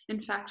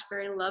 in fact,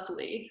 very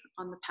lovely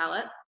on the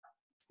palate.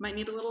 Might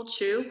need a little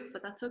chew,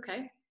 but that's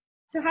okay.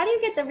 So how do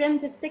you get the rim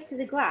to stick to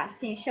the glass?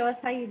 Can you show us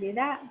how you do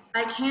that?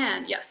 I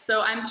can, yes.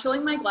 So I'm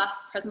chilling my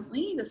glass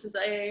presently. This is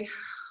a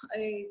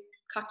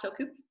cocktail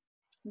coupe.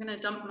 I'm gonna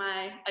dump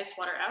my ice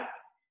water out.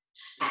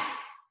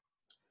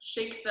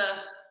 Shake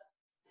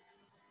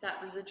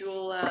that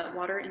residual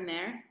water in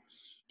there.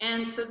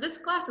 And so this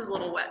glass is a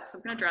little wet, so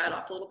I'm gonna dry it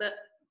off a little bit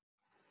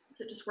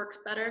so it just works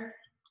better.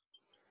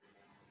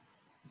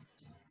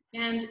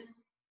 And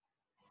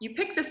you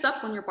pick this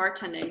up when you're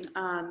bartending,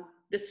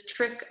 this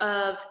trick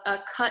of a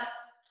cut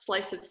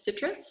slice of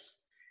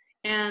citrus.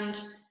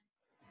 And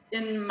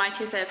in my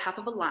case, I have half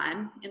of a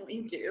lime. And what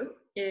you do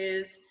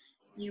is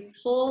you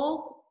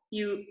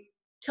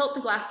tilt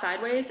the glass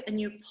sideways and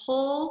you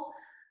pull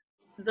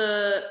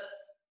the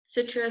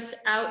citrus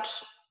out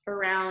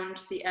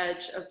around the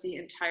edge of the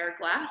entire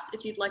glass.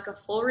 If you'd like a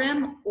full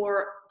rim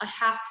or a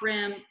half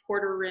rim,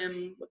 quarter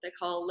rim, what they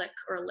call a lick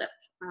or a lip.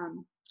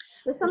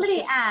 So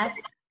somebody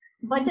asked,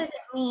 what does it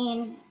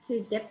mean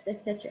to dip the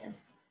citrus?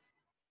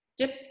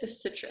 Dip the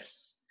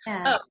citrus.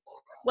 Yeah. Oh,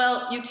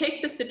 well, you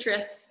take the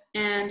citrus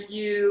and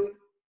you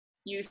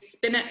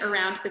spin it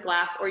around the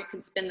glass, or you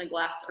can spin the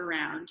glass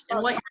around.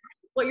 And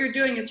what you're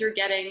doing is you're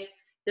getting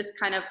this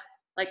kind of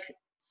like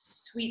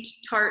sweet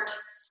tart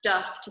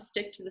stuff to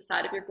stick to the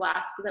side of your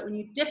glass, so that when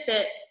you dip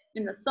it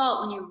in the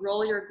salt, when you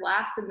roll your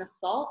glass in the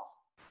salt,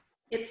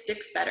 it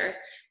sticks better.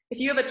 If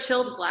you have a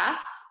chilled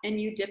glass and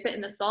you dip it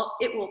in the salt,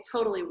 it will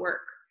totally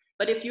work.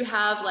 But if you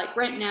have, like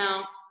right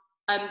now,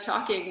 I'm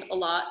talking a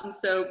lot, and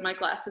so my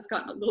glass has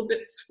gotten a little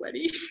bit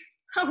sweaty.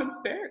 How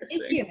embarrassing.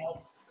 It's humid,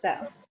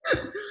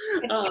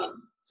 so.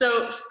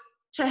 So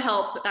to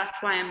help,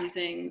 that's why I'm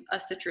using a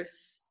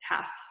citrus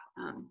half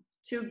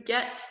to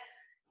get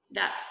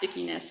that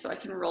stickiness so I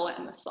can roll it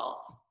in the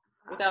salt.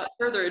 Without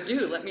further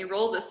ado, let me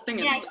roll this thing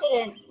in Yeah, salt.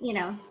 I shouldn't, you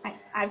know,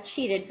 I've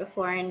cheated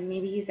before and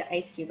maybe use an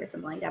ice cube or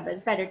something like that, but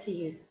it's better to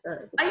use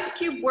the Ice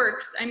cube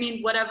works. I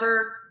mean,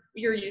 whatever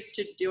you're used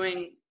to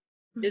doing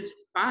is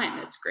fine.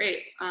 It's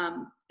great.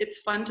 It's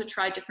fun to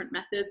try different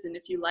methods, and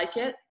if you like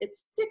it, it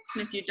sticks,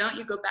 and if you don't,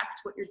 you go back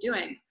to what you're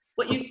doing.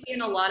 What you see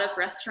in a lot of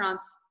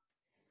restaurants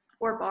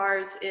or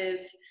bars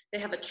is they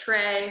have a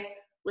tray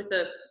with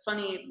a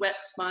funny wet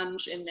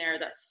sponge in there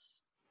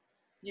that's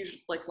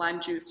usually like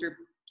lime juice, or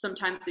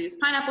sometimes they use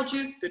pineapple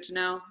juice. Good to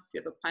know if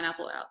you have a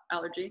pineapple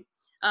allergy.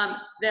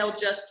 They'll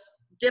just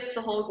dip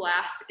the whole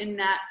glass in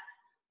that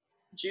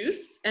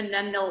juice, and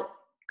then they'll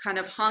kind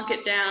of honk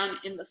it down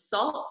in the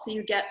salt, so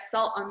you get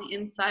salt on the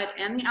inside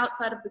and the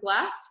outside of the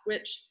glass,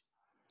 which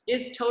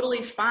is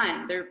totally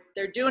fine.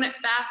 They're doing it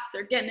fast,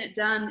 they're getting it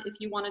done. If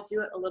you want to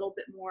do it a little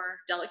bit more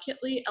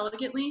delicately,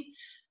 elegantly,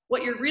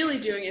 what you're really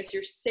doing is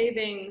you're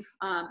saving,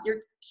 you're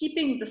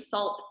keeping the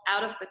salt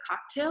out of the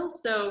cocktail,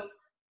 so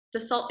the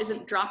salt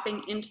isn't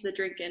dropping into the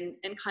drink and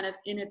kind of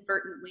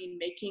inadvertently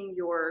making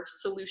your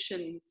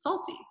solution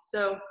salty.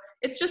 So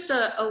it's just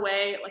a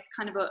way, like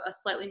kind of a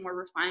slightly more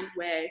refined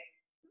way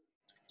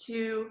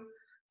to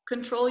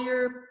control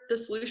the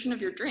solution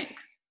of your drink.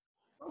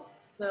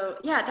 So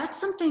yeah,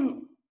 that's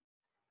something,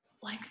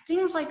 like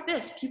things like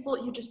this, people,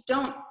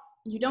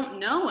 you don't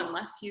know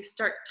unless you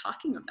start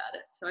talking about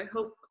it. So I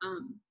hope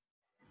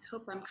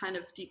I'm kind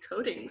of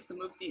decoding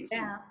some of these.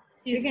 Yeah.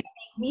 These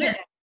myths.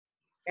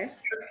 Okay.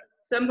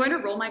 So I'm going to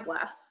roll my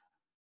glass.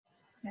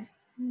 Okay.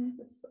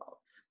 The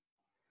salt.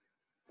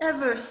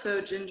 Ever so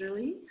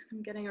gingerly.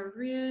 I'm getting a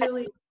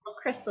really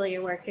crystal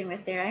you're working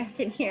with there. I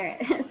can hear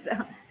it.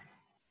 So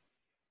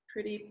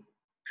pretty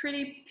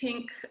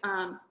pink,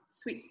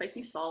 sweet,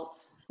 spicy salt.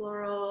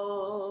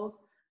 Floral.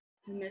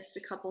 I missed a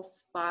couple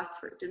spots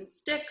where it didn't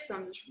stick, so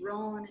I'm just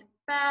rolling it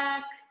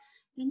back.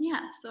 And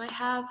yeah, so I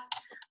have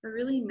a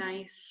really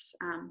nice,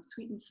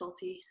 sweet and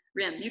salty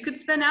rim. You could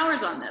spend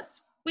hours on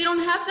this. We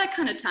don't have that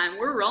kind of time.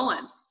 We're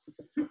rolling.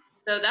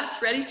 So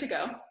that's ready to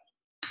go.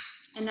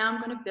 And now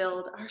I'm going to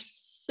build our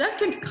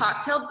second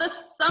cocktail, the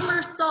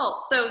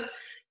Somersault. So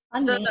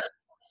the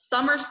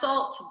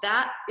Somersault,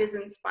 that is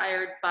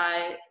inspired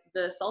by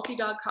the Salty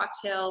Dog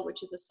cocktail,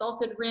 which is a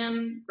salted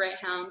rim,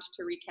 Greyhound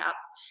to recap.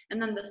 And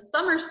then the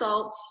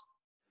Somersault,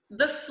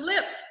 the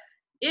flip,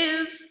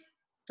 is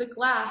the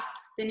glass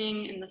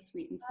spinning in the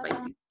sweet and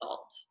spicy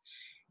salt.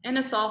 And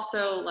it's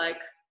also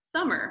like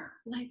summer,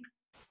 like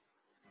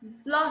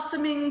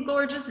blossoming,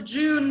 gorgeous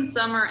June,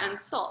 summer, and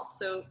salt.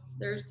 So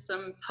there's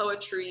some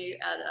poetry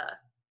at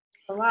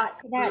a lot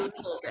to that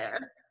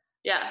there.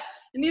 Yeah,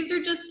 and these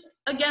are just,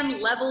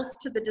 again, levels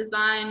to the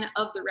design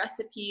of the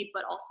recipe,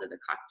 but also the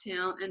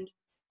cocktail. And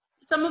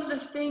some of the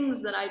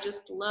things that I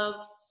just love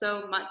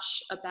so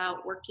much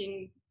about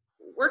working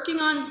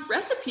on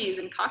recipes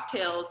and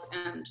cocktails,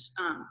 and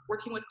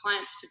working with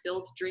clients to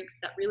build drinks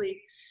that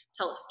really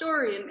tell a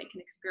story and make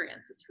an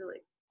experience. It's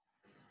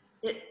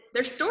really,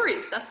 they're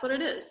stories, that's what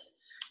it is.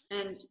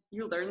 And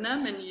you learn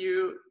them and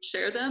you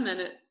share them, and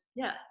it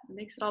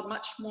makes it all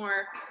much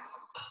more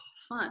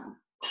fun.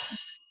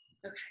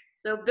 Okay,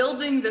 so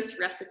building this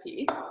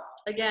recipe,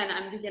 again,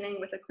 I'm beginning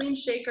with a clean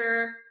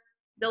shaker,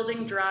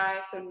 building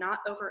dry, so not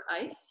over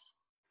ice.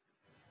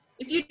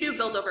 If you do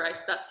build over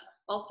ice, that's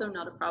also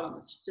not a problem,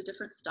 it's just a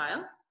different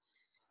style.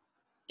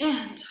 And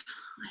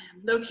I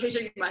am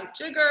locating my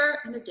jigger,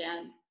 and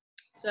again,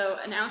 so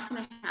 1.5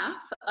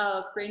 ounces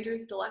of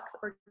Graingers Deluxe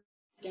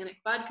organic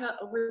vodka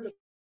over the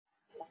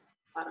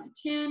bottom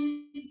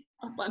tin,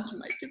 up onto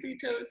my tippy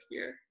toes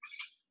here.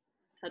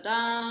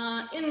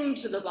 Ta-da,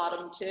 into the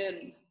bottom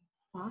tin.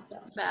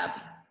 Awesome. Fab.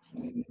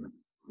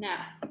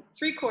 Now,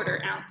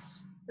 3/4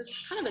 ounce. This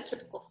is kind of a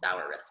typical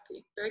sour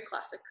recipe, very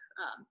classic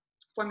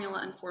formula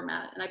and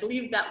format. And I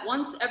believe that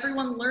once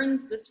everyone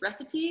learns this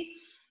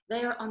recipe,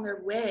 they are on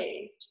their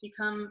way to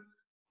become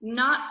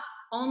not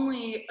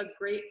only a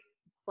great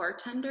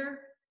bartender,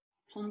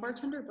 home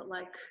bartender, but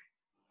like,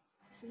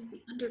 this is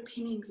the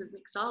underpinnings of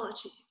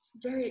mixology. It's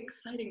very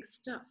exciting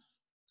stuff.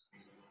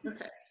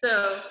 Okay,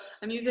 so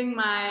I'm using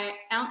my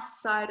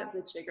ounce side of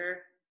the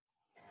jigger,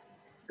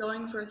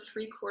 going for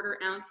 3/4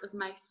 ounce of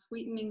my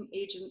sweetening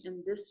agent,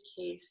 in this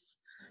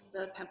case,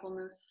 the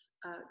Pamplemousse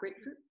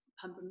grapefruit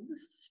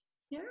Pamplemousse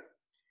here.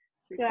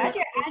 So as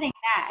you're adding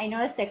that, I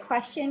noticed a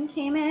question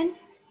came in.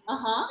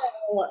 Uh-huh.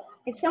 So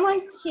if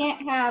someone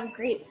can't have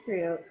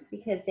grapefruit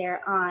because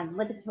they're on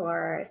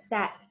Liqueur or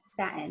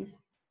satin,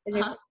 is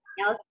there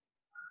something else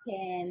you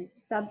can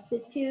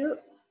substitute?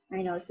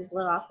 I know this is a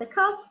little off the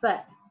cuff,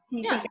 but can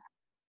you think of a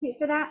substitute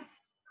for that?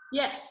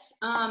 Yes.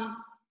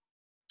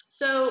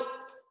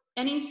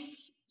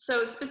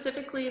 So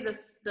specifically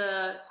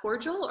the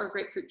cordial or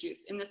grapefruit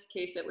juice. In this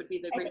case, it would be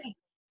the grapefruit.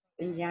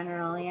 In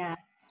general, yeah.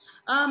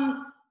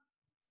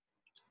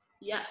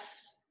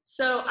 Yes.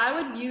 So I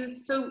would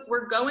use, so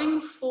we're going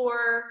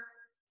for,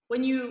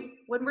 when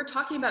we're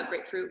talking about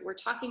grapefruit, we're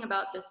talking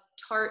about this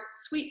tart,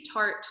 sweet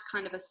tart,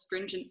 kind of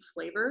astringent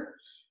flavor.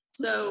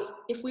 So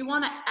if we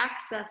want to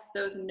access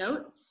those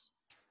notes,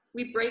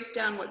 we break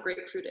down what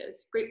grapefruit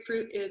is.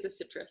 Grapefruit is a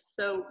citrus.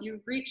 So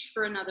you reach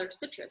for another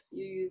citrus.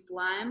 You use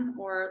lime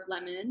or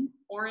lemon,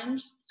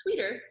 orange,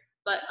 sweeter,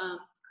 but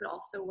could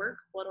also work,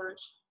 blood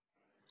orange,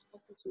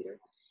 also sweeter.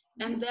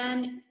 And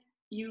then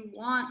you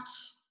want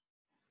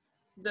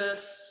the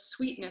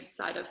sweetness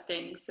side of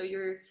things. So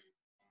you're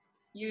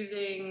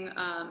using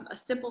a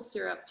simple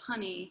syrup,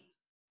 honey,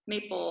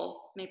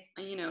 maple,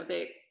 you know,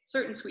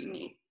 certain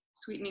sweetening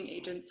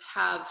agents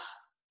have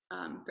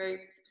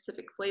very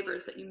specific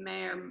flavors that you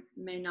may or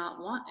may not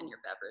want in your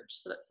beverage.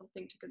 So that's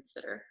something to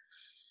consider.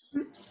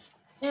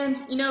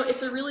 And, you know,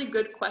 it's a really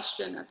good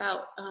question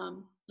about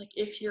like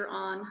if you're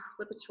on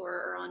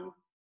Liqueur or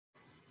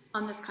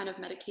on this kind of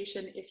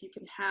medication, if you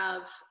can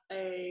have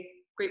a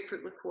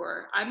grapefruit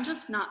liqueur. I'm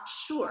just not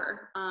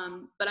sure,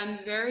 but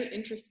I'm very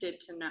interested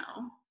to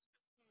know.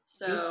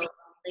 So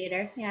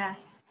later, yeah.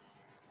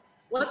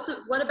 What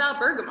about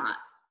bergamot?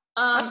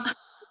 Oh,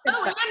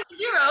 and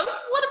heroes,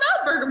 what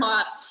about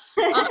bergamot?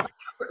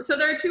 So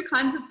there are two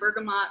kinds of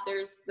bergamot.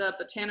 There's the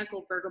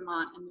botanical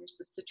bergamot and there's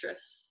the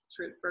citrus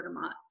fruit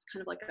bergamot. It's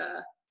kind of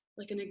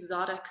like an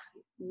exotic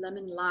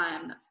lemon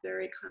lime that's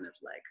very kind of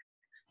like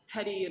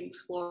heady and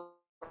floral.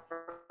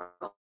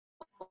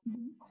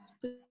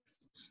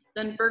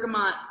 Then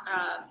bergamot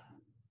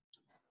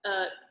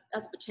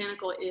as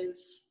botanical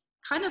is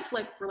kind of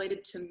like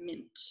related to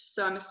mint.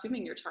 So I'm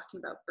assuming you're talking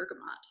about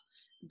bergamot,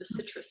 the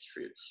citrus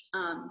fruit.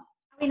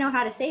 We know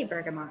how to say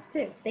bergamot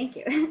too. Thank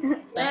you.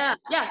 Yeah,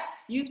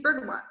 use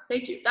bergamot.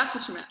 Thank you. That's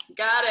what you meant.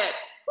 Got it.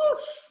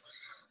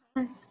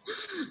 Woof.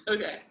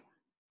 Okay.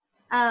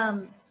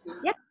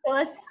 Yeah, so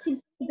let's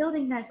continue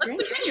building that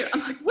drink. Let's continue.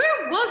 I'm like,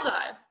 where was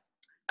I?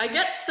 I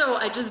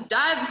just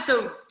dive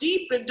so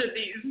deep into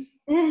these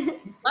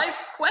life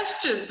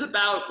questions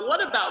about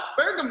what about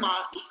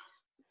bergamot?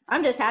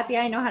 I'm just happy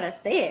I know how to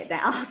say it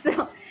now.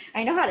 So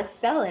I know how to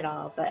spell it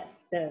all, but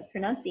the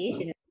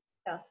pronunciation is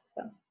tough.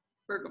 So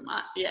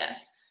bergamot, yeah.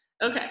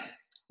 Okay,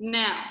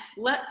 now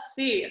let's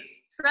see.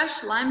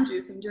 Fresh lime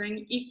juice, I'm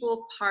doing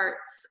equal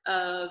parts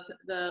of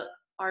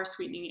our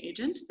sweetening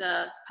agent,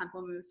 the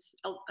Pamplemousse,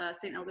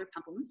 St. Elder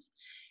Pamplemousse,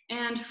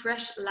 and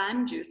fresh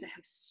lime juice. I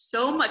have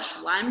so much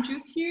lime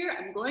juice here.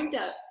 I'm going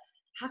to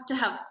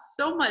have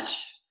so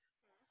much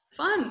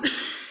fun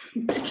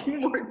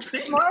making more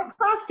drinks. More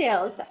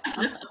cocktails.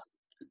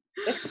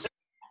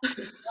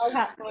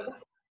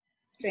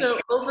 So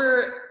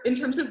in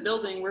terms of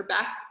building, we're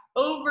back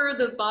over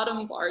the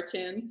bottom bar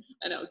tin.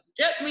 I know,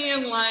 get me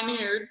in line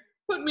here.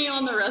 Put me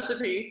on the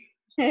recipe.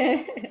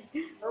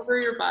 Over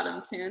your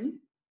bottom tin.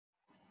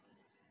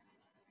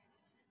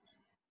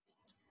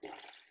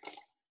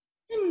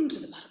 Into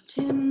the bottom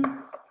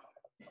tin.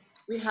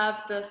 We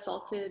have the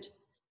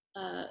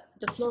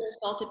floral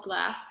salted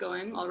glass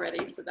going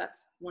already, so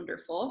that's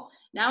wonderful.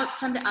 Now it's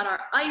time to add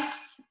our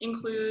ice,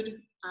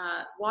 include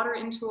water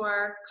into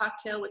our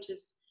cocktail, which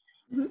is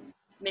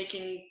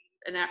making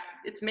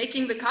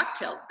the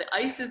cocktail. The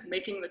ice is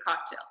making the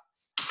cocktail.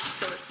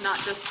 So it's not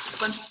just a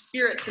bunch of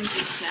spirits and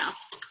juice now.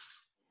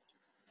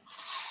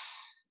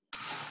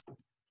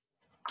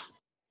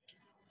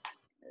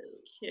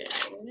 Okay.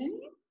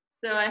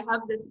 So I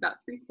have this about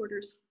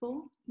 3/4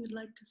 full, you'd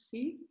like to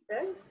see.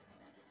 Good.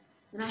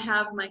 And I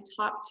have my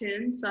top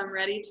tin, so I'm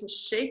ready to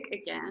shake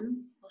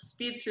again. I'll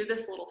speed through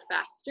this a little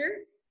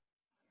faster.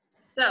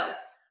 So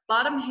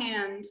bottom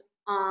hand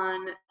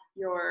on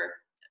your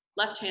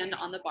left hand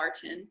on the bar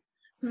tin.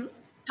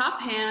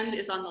 Top hand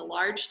is on the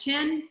large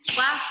tin.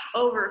 Clasp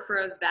over for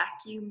a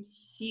vacuum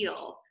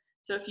seal.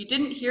 So if you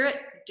didn't hear it,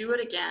 do it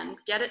again.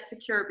 Get it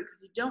secure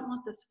because you don't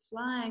want this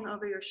flying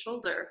over your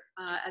shoulder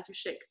as you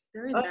shake. It's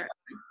very embarrassing.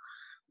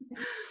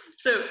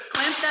 So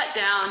clamp that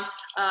down.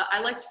 I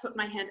like to put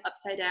my hand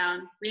upside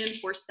down,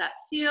 reinforce that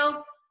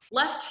seal.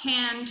 Left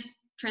hand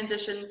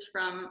transitions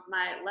from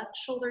my left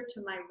shoulder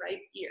to my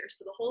right ear.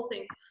 So the whole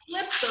thing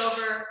flips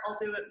over. I'll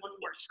do it one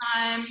more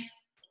time.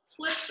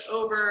 Flips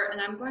over,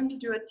 and I'm going to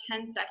do a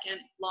 10-second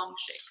long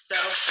shake. So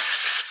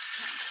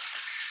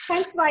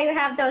that's why you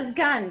have those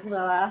guns,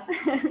 Willa.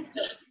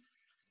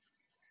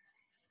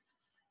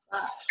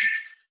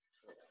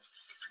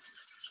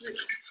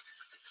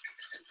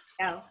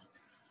 Go.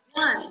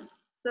 1.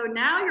 So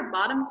now your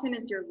bottom tin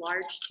is your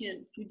large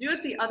tin. If you do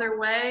it the other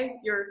way,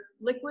 your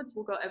liquids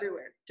will go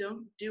everywhere.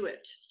 Don't do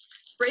it.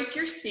 Break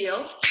your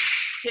seal,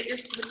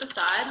 hit the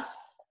side,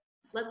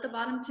 let the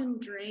bottom tin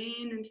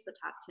drain into the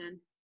top tin,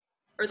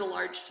 or the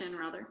large tin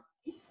rather.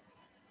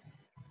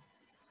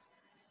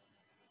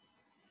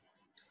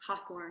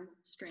 Hawthorne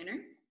strainer.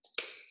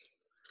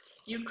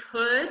 You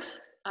could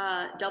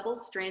double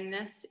strain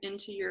this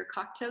into your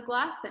cocktail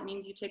glass. That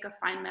means you take a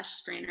fine mesh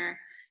strainer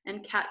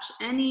and catch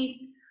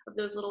any of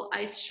those little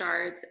ice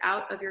shards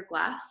out of your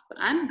glass. But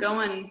I'm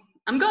going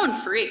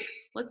free.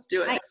 Let's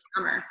do it. It's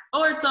summer.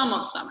 Oh, it's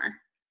almost summer.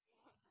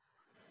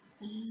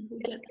 And we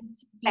get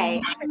this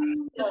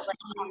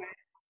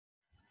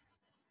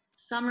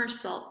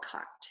Somersault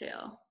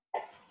cocktail.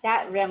 Yes,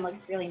 that rim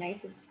looks really nice.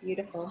 It's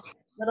beautiful. A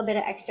little bit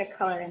of extra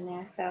color in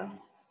there, so.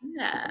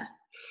 Yeah.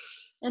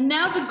 And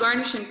now the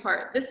garnishing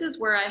part. This is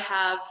where I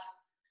have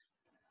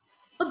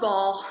a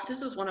ball.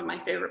 This is one of my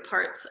favorite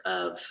parts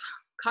of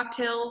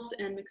cocktails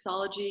and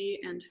mixology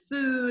and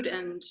food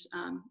and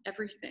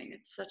everything.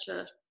 It's such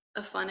a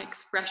fun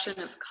expression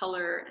of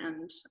color,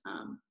 and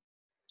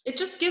it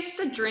just gives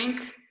the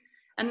drink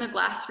and the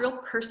glass real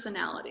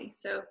personality.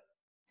 So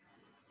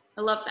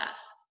I love that.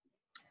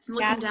 I'm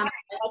looking down. I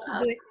like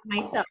to do it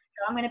myself,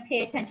 so I'm going to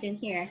pay attention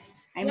here.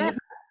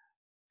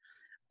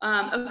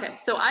 Okay,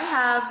 so I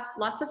have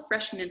lots of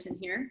fresh mint in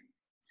here.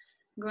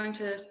 I'm going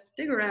to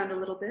dig around a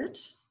little bit.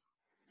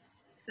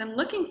 I'm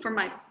looking for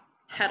my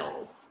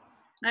petals.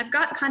 And I've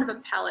got kind of a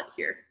palette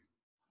here.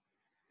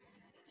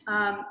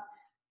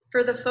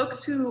 For the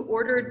folks who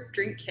ordered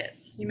drink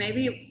kits, you may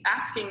be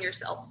asking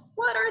yourself,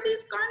 what are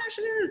these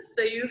garnishes?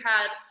 So you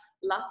had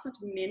lots of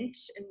mint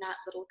in that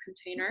little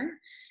container.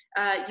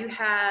 You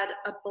had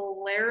a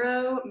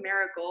Bolero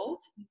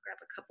marigold. Let me grab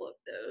a couple of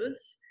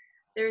those.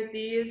 There are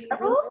these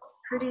really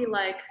pretty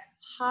like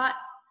hot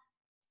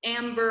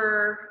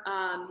amber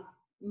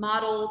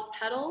mottled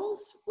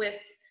petals with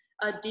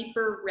a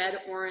deeper red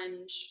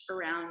orange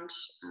around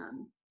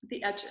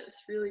the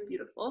edges. Really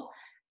beautiful.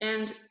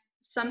 And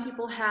some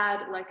people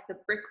had like the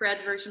brick red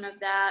version of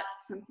that.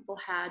 Some people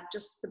had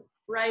just the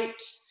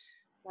bright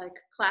like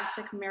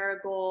classic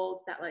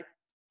marigold, that like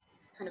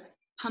kind of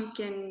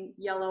pumpkin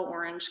yellow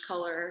orange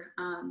color.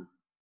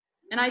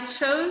 And I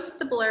chose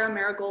the Bolero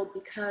marigold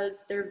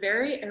because they're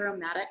very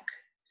aromatic.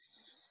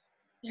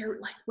 They're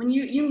like, when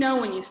you know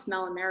when you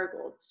smell a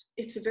marigold,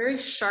 it's a very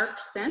sharp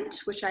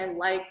scent, which I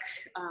like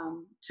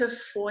to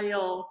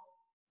foil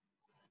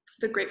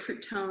the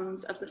grapefruit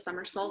tones of the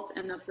Somersault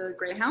and of the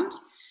Greyhound.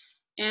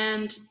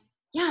 And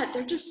yeah,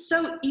 they're just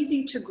so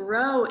easy to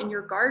grow in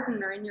your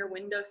garden or in your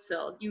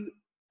windowsill. You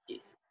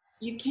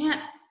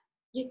can't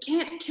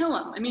kill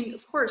them. I mean,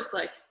 of course,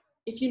 like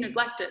if you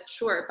neglect it,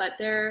 sure, but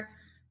they're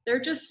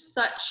just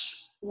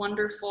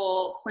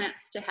wonderful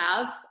plants to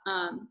have,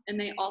 and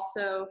they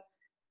also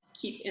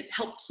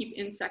help keep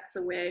insects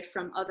away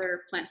from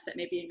other plants that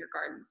may be in your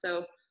garden.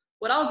 So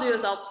what I'll do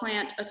is I'll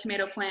plant a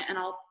tomato plant, and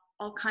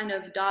I'll kind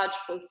of dodge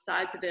both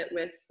sides of it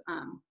with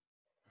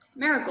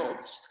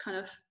marigolds, just kind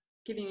of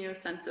giving you a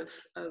sense of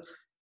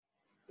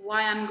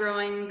why I'm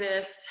growing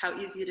this, how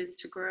easy it is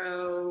to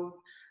grow,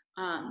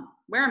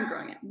 where I'm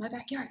growing it, in my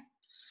backyard.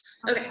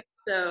 Okay,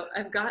 so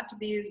I've got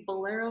these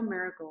Bolero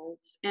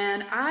marigolds,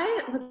 and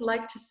I would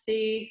like to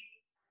see,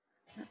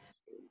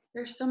 let's see,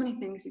 there's so many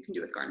things you can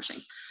do with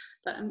garnishing,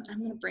 but I'm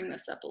gonna bring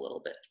this up a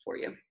little bit for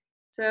you.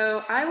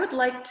 So I would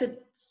like to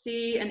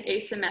see an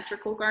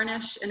asymmetrical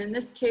garnish, and in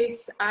this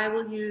case, I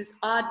will use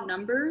odd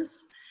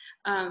numbers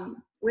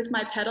with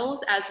my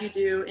petals, as you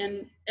do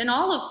in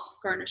all of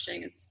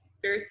garnishing. It's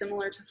very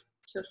similar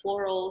to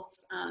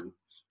florals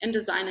and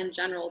design in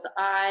general. The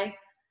eye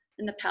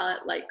and the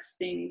palette likes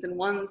things in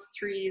 1s,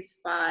 3s,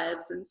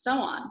 5s, and so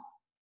on.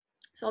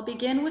 So I'll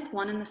begin with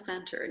 1 in the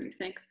center, and you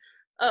think,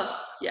 oh,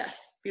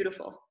 yes,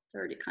 beautiful. It's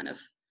already kind of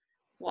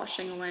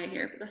washing away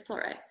here, but that's all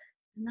right.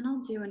 And then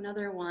I'll do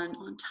another one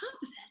on top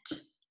of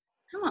it.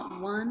 I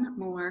want one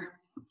more.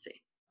 Let's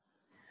see.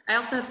 I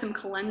also have some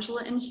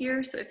calendula in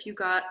here, so if you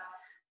got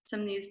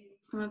some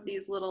of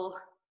these little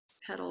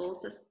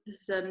petals, this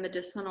is a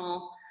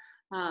medicinal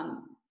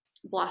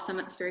blossom.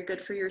 It's very good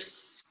for your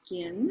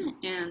skin,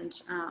 and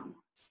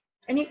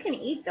you can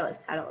eat those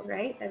petals,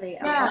 right? Are they?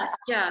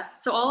 Yeah.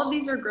 So all of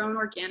these are grown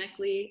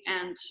organically,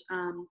 and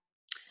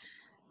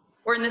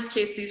or in this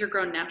case, these are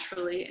grown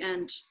naturally,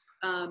 and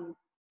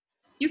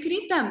you can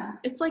eat them.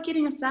 It's like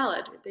eating a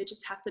salad. They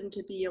just happen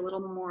to be a little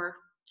more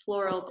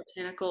floral,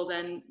 botanical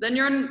than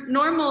your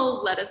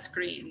normal lettuce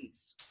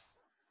greens.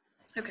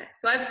 Okay,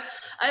 so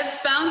I've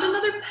found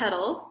another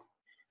petal.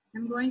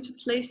 I'm going to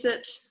place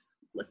it,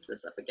 lift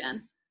this up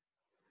again,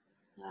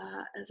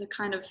 as a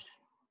kind of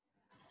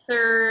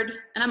third,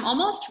 and I'm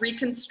almost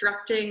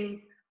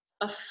reconstructing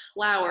a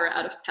flower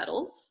out of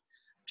petals,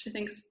 which I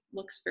think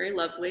looks very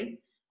lovely.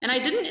 And I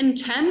didn't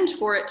intend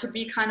for it to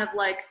be kind of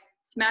like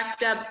smack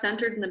dab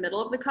centered in the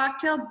middle of the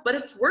cocktail, but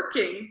it's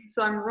working,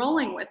 so I'm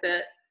rolling with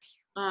it.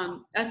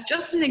 As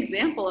just an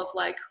example of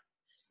like,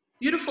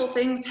 beautiful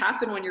things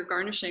happen when you're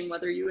garnishing,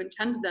 whether you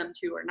intend them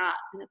to or not.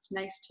 And it's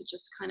nice to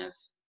just kind of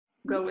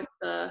go with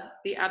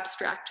the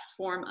abstract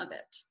form of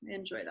it. I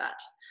enjoy that.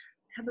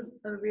 I have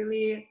a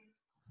really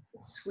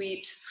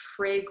sweet,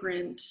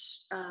 fragrant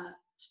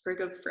sprig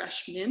of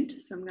fresh mint.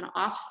 So I'm gonna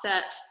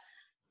offset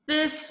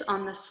this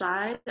on the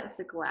side of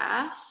the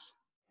glass.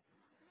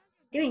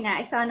 Doing that,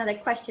 I saw another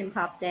question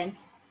popped in.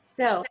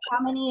 So how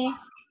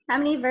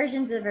many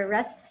versions of a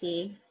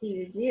recipe do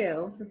you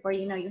do before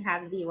you know you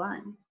have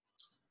V1?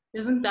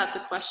 Isn't that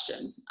the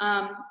question?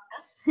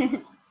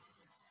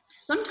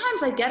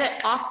 Sometimes I get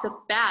it off the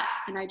bat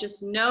and I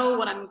just know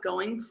what I'm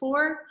going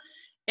for.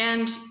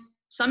 And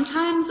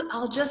sometimes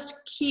I'll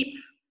just keep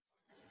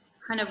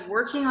kind of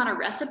working on a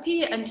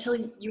recipe until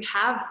you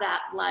have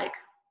that like,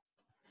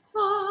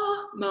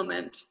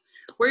 moment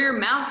where your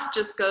mouth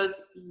just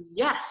goes,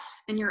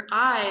 yes, and your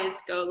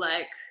eyes go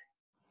like,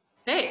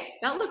 hey,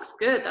 that looks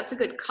good. That's a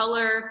good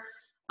color.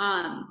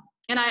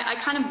 And I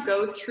kind of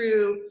go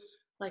through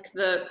like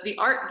the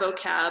art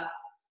vocab,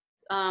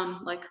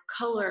 like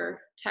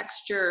color,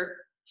 texture,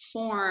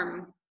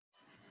 form,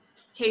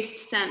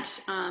 taste,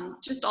 scent,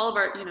 just all of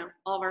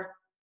our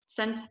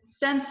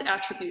sense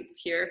attributes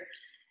here.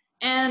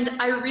 And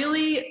I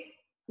really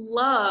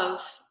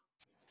love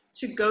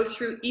to go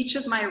through each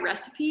of my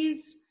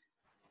recipes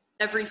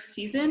every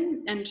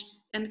season and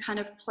kind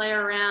of play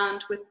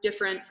around with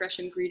different fresh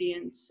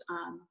ingredients.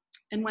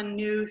 And when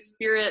new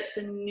spirits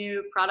and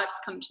new products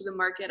come to the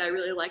market, I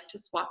really like to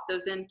swap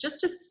those in just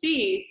to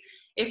see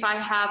if I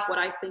have what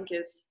I think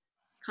is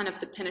kind of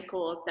the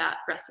pinnacle of that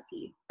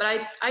recipe.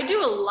 But I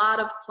do a lot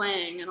of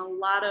playing and a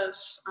lot of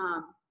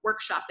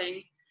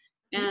workshopping.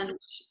 And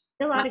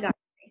A lot of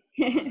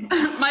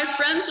my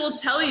friends will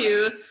tell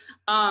you,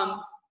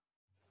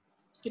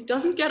 it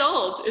doesn't get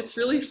old. It's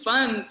really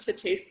fun to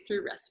taste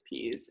through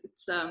recipes.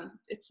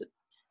 It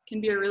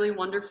can be a really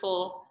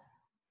wonderful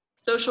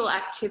social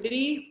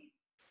activity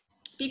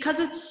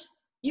because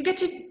you get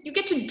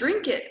to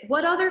drink it.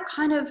 What other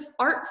kind of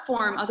art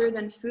form other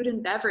than food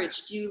and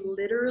beverage do you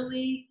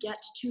literally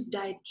get to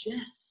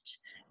digest?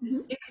 These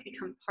things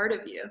become part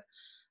of you.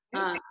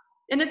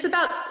 And it's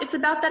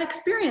about that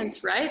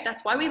experience, right?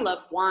 That's why we love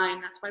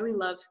wine. That's why we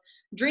love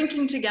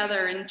drinking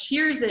together and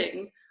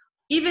cheersing,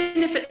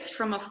 even if it's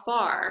from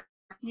afar.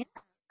 Yeah.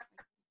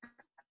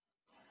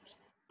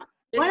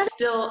 It's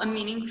still a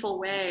meaningful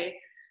way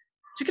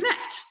to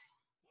connect.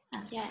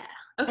 Yeah.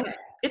 Okay.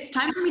 It's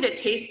time for me to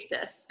taste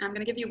this. And I'm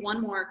going to give you one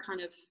more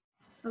kind of.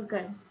 Oh,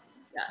 good.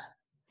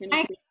 Yeah.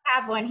 I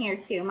have one here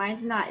too.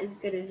 Mine's not as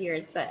good as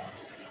yours, but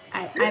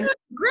I'm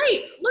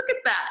great. Look at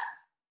that.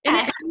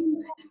 Yeah.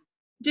 And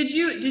did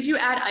you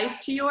add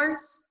ice to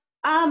yours?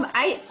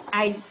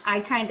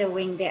 I kind of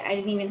winged it. I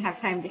didn't even have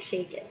time to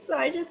shake it, so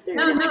I just threw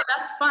it in. No,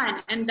 that's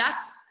fine. And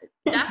that's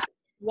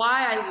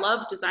why I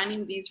love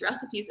designing these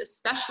recipes,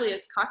 especially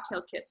as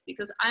cocktail kits,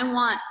 because I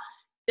want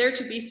there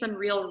to be some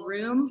real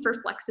room for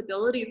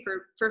flexibility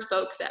for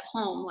folks at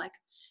home. Like,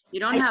 you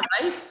don't have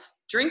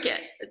ice, drink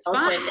it. It's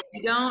fine. If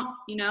you don't,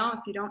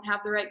 if you don't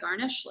have the right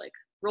garnish, like,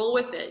 roll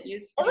with it.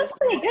 It looks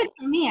pretty good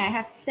for me, I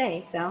have to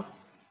say. So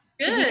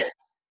good.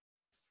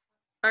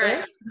 All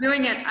right,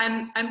 doing it.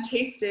 I'm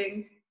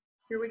tasting.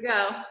 Here we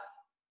go.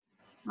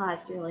 Oh,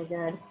 that's really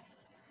good.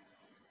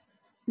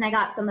 And I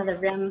got some of the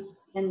rim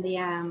and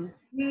the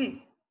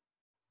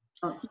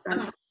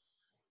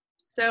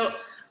So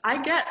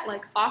I get,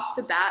 like, off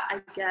the bat,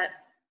 I get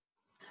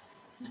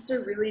just a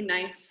really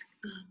nice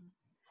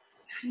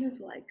kind of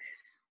like,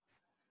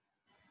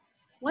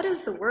 what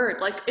is the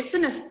word? Like, it's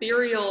an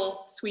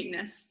ethereal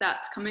sweetness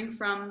that's coming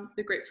from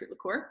the grapefruit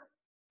liqueur.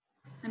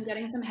 I'm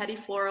getting some heady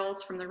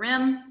florals from the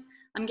rim.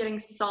 I'm getting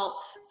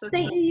salt. So that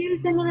you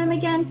used in the rim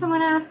again?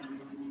 Someone asked.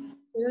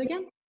 Say that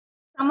again?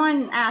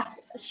 Someone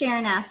asked,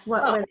 Sharon asked,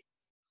 what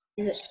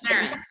is it?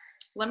 Sharon,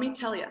 let me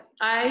tell you.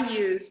 I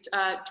used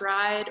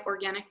dried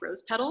organic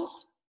rose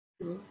petals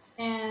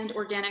and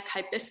organic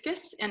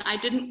hibiscus, and I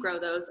didn't grow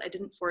those. I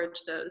didn't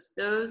forage those.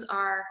 Those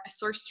are, I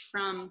sourced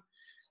from,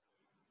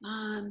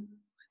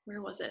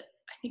 where was it?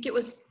 I think it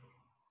was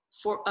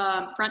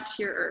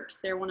Frontier Herbs.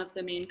 They're one of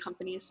the main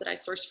companies that I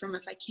source from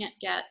if I can't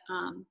get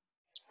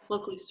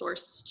locally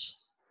sourced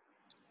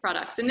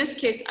products. In this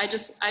case, I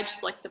just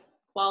like the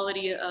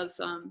quality of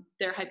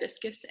their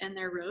hibiscus and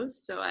their rose,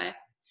 so I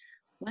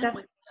went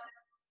with it.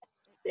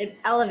 It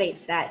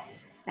elevates that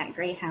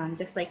Greyhound,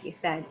 just like you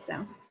said.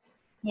 So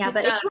yeah,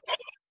 but it's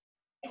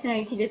nice to know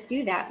you can just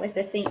do that with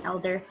the St.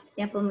 Elder,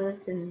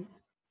 Pamplemousse, and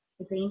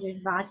the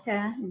Graingers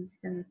vodka and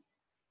some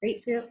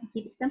grapefruit.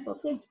 Keep it simple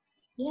too.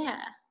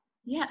 Yeah.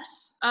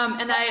 Yes.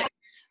 And I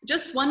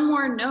just one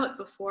more note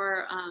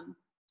before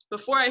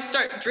I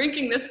start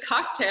drinking this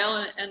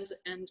cocktail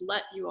and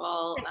let you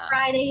all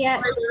Friday yet.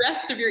 enjoy the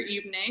rest of your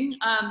evening.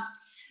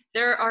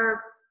 There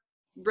are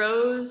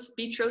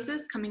beach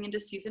roses coming into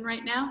season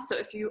right now. So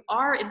if you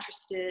are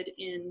interested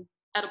in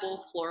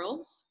edible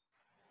florals,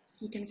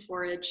 you can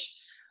forage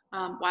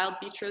wild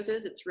beach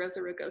roses. It's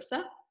Rosa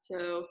rugosa.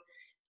 So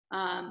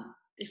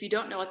if you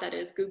don't know what that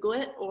is, Google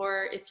it,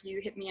 or if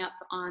you hit me up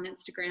on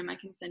Instagram, I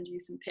can send you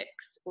some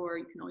pics, or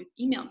you can always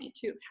email me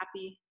too.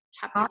 Happy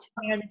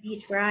near the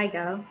beach where I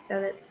go, so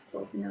that's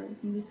cool to know you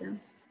can use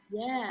them.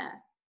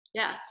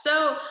 Yeah.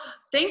 So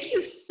thank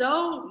you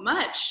so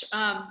much.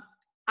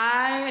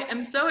 I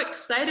am so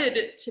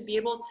excited to be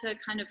able to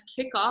kind of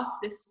kick off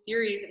this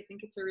series. I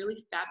think it's a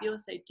really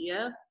fabulous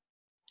idea.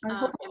 I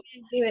hope we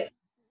can do it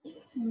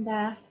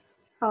and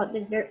call it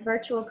the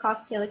virtual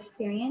cocktail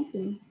experience,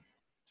 and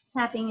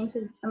tapping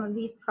into some of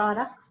these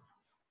products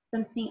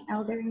from St.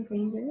 Elder and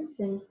Graingers,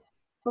 and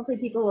hopefully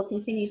people will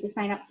continue to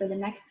sign up for the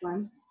next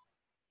one.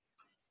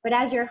 But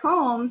as you're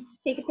home,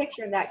 take a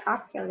picture of that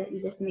cocktail that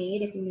you just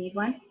made, if you made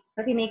one,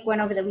 or if you make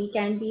one over the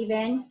weekend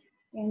even,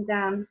 and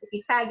if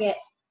you tag it,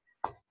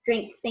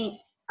 drink St.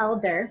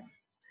 Elder,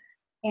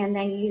 and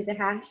then you use the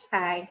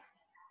hashtag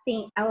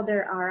St.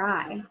 Elder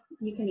RI,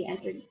 you can be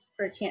entered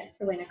for a chance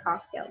to win a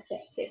cocktail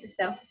kit too.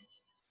 So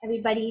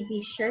everybody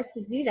be sure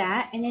to do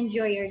that and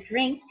enjoy your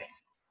drink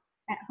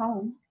at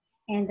home,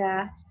 and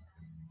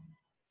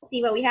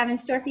see what we have in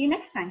store for you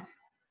next time.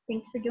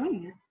 Thanks for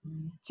joining us.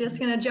 Just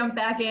gonna jump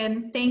back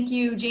in. Thank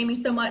you, Jamie,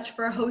 so much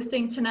for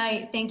hosting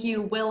tonight. Thank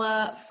you,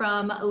 Willa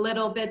from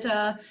Little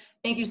Bitta.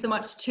 Thank you so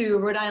much to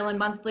Rhode Island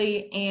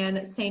Monthly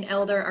and St.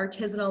 Elder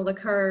Artisanal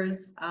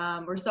Liqueurs.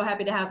 We're so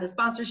happy to have the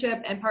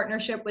sponsorship and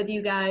partnership with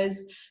you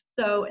guys.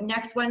 So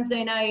next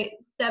Wednesday night,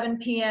 7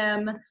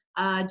 p.m.,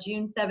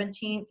 June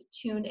 17th,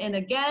 tune in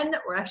again.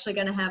 We're actually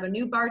gonna have a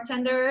new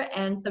bartender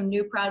and some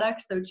new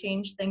products, so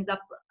change things up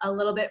a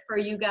little bit for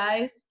you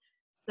guys.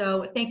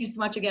 So thank you so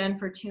much again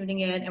for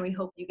tuning in, and we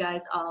hope you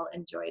guys all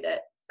enjoyed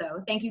it.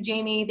 So thank you,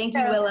 Jamie. Thank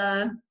you,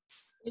 Willa.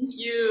 Thank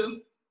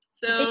you.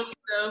 So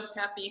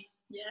happy.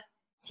 Yeah.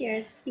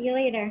 Cheers. See you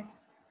later.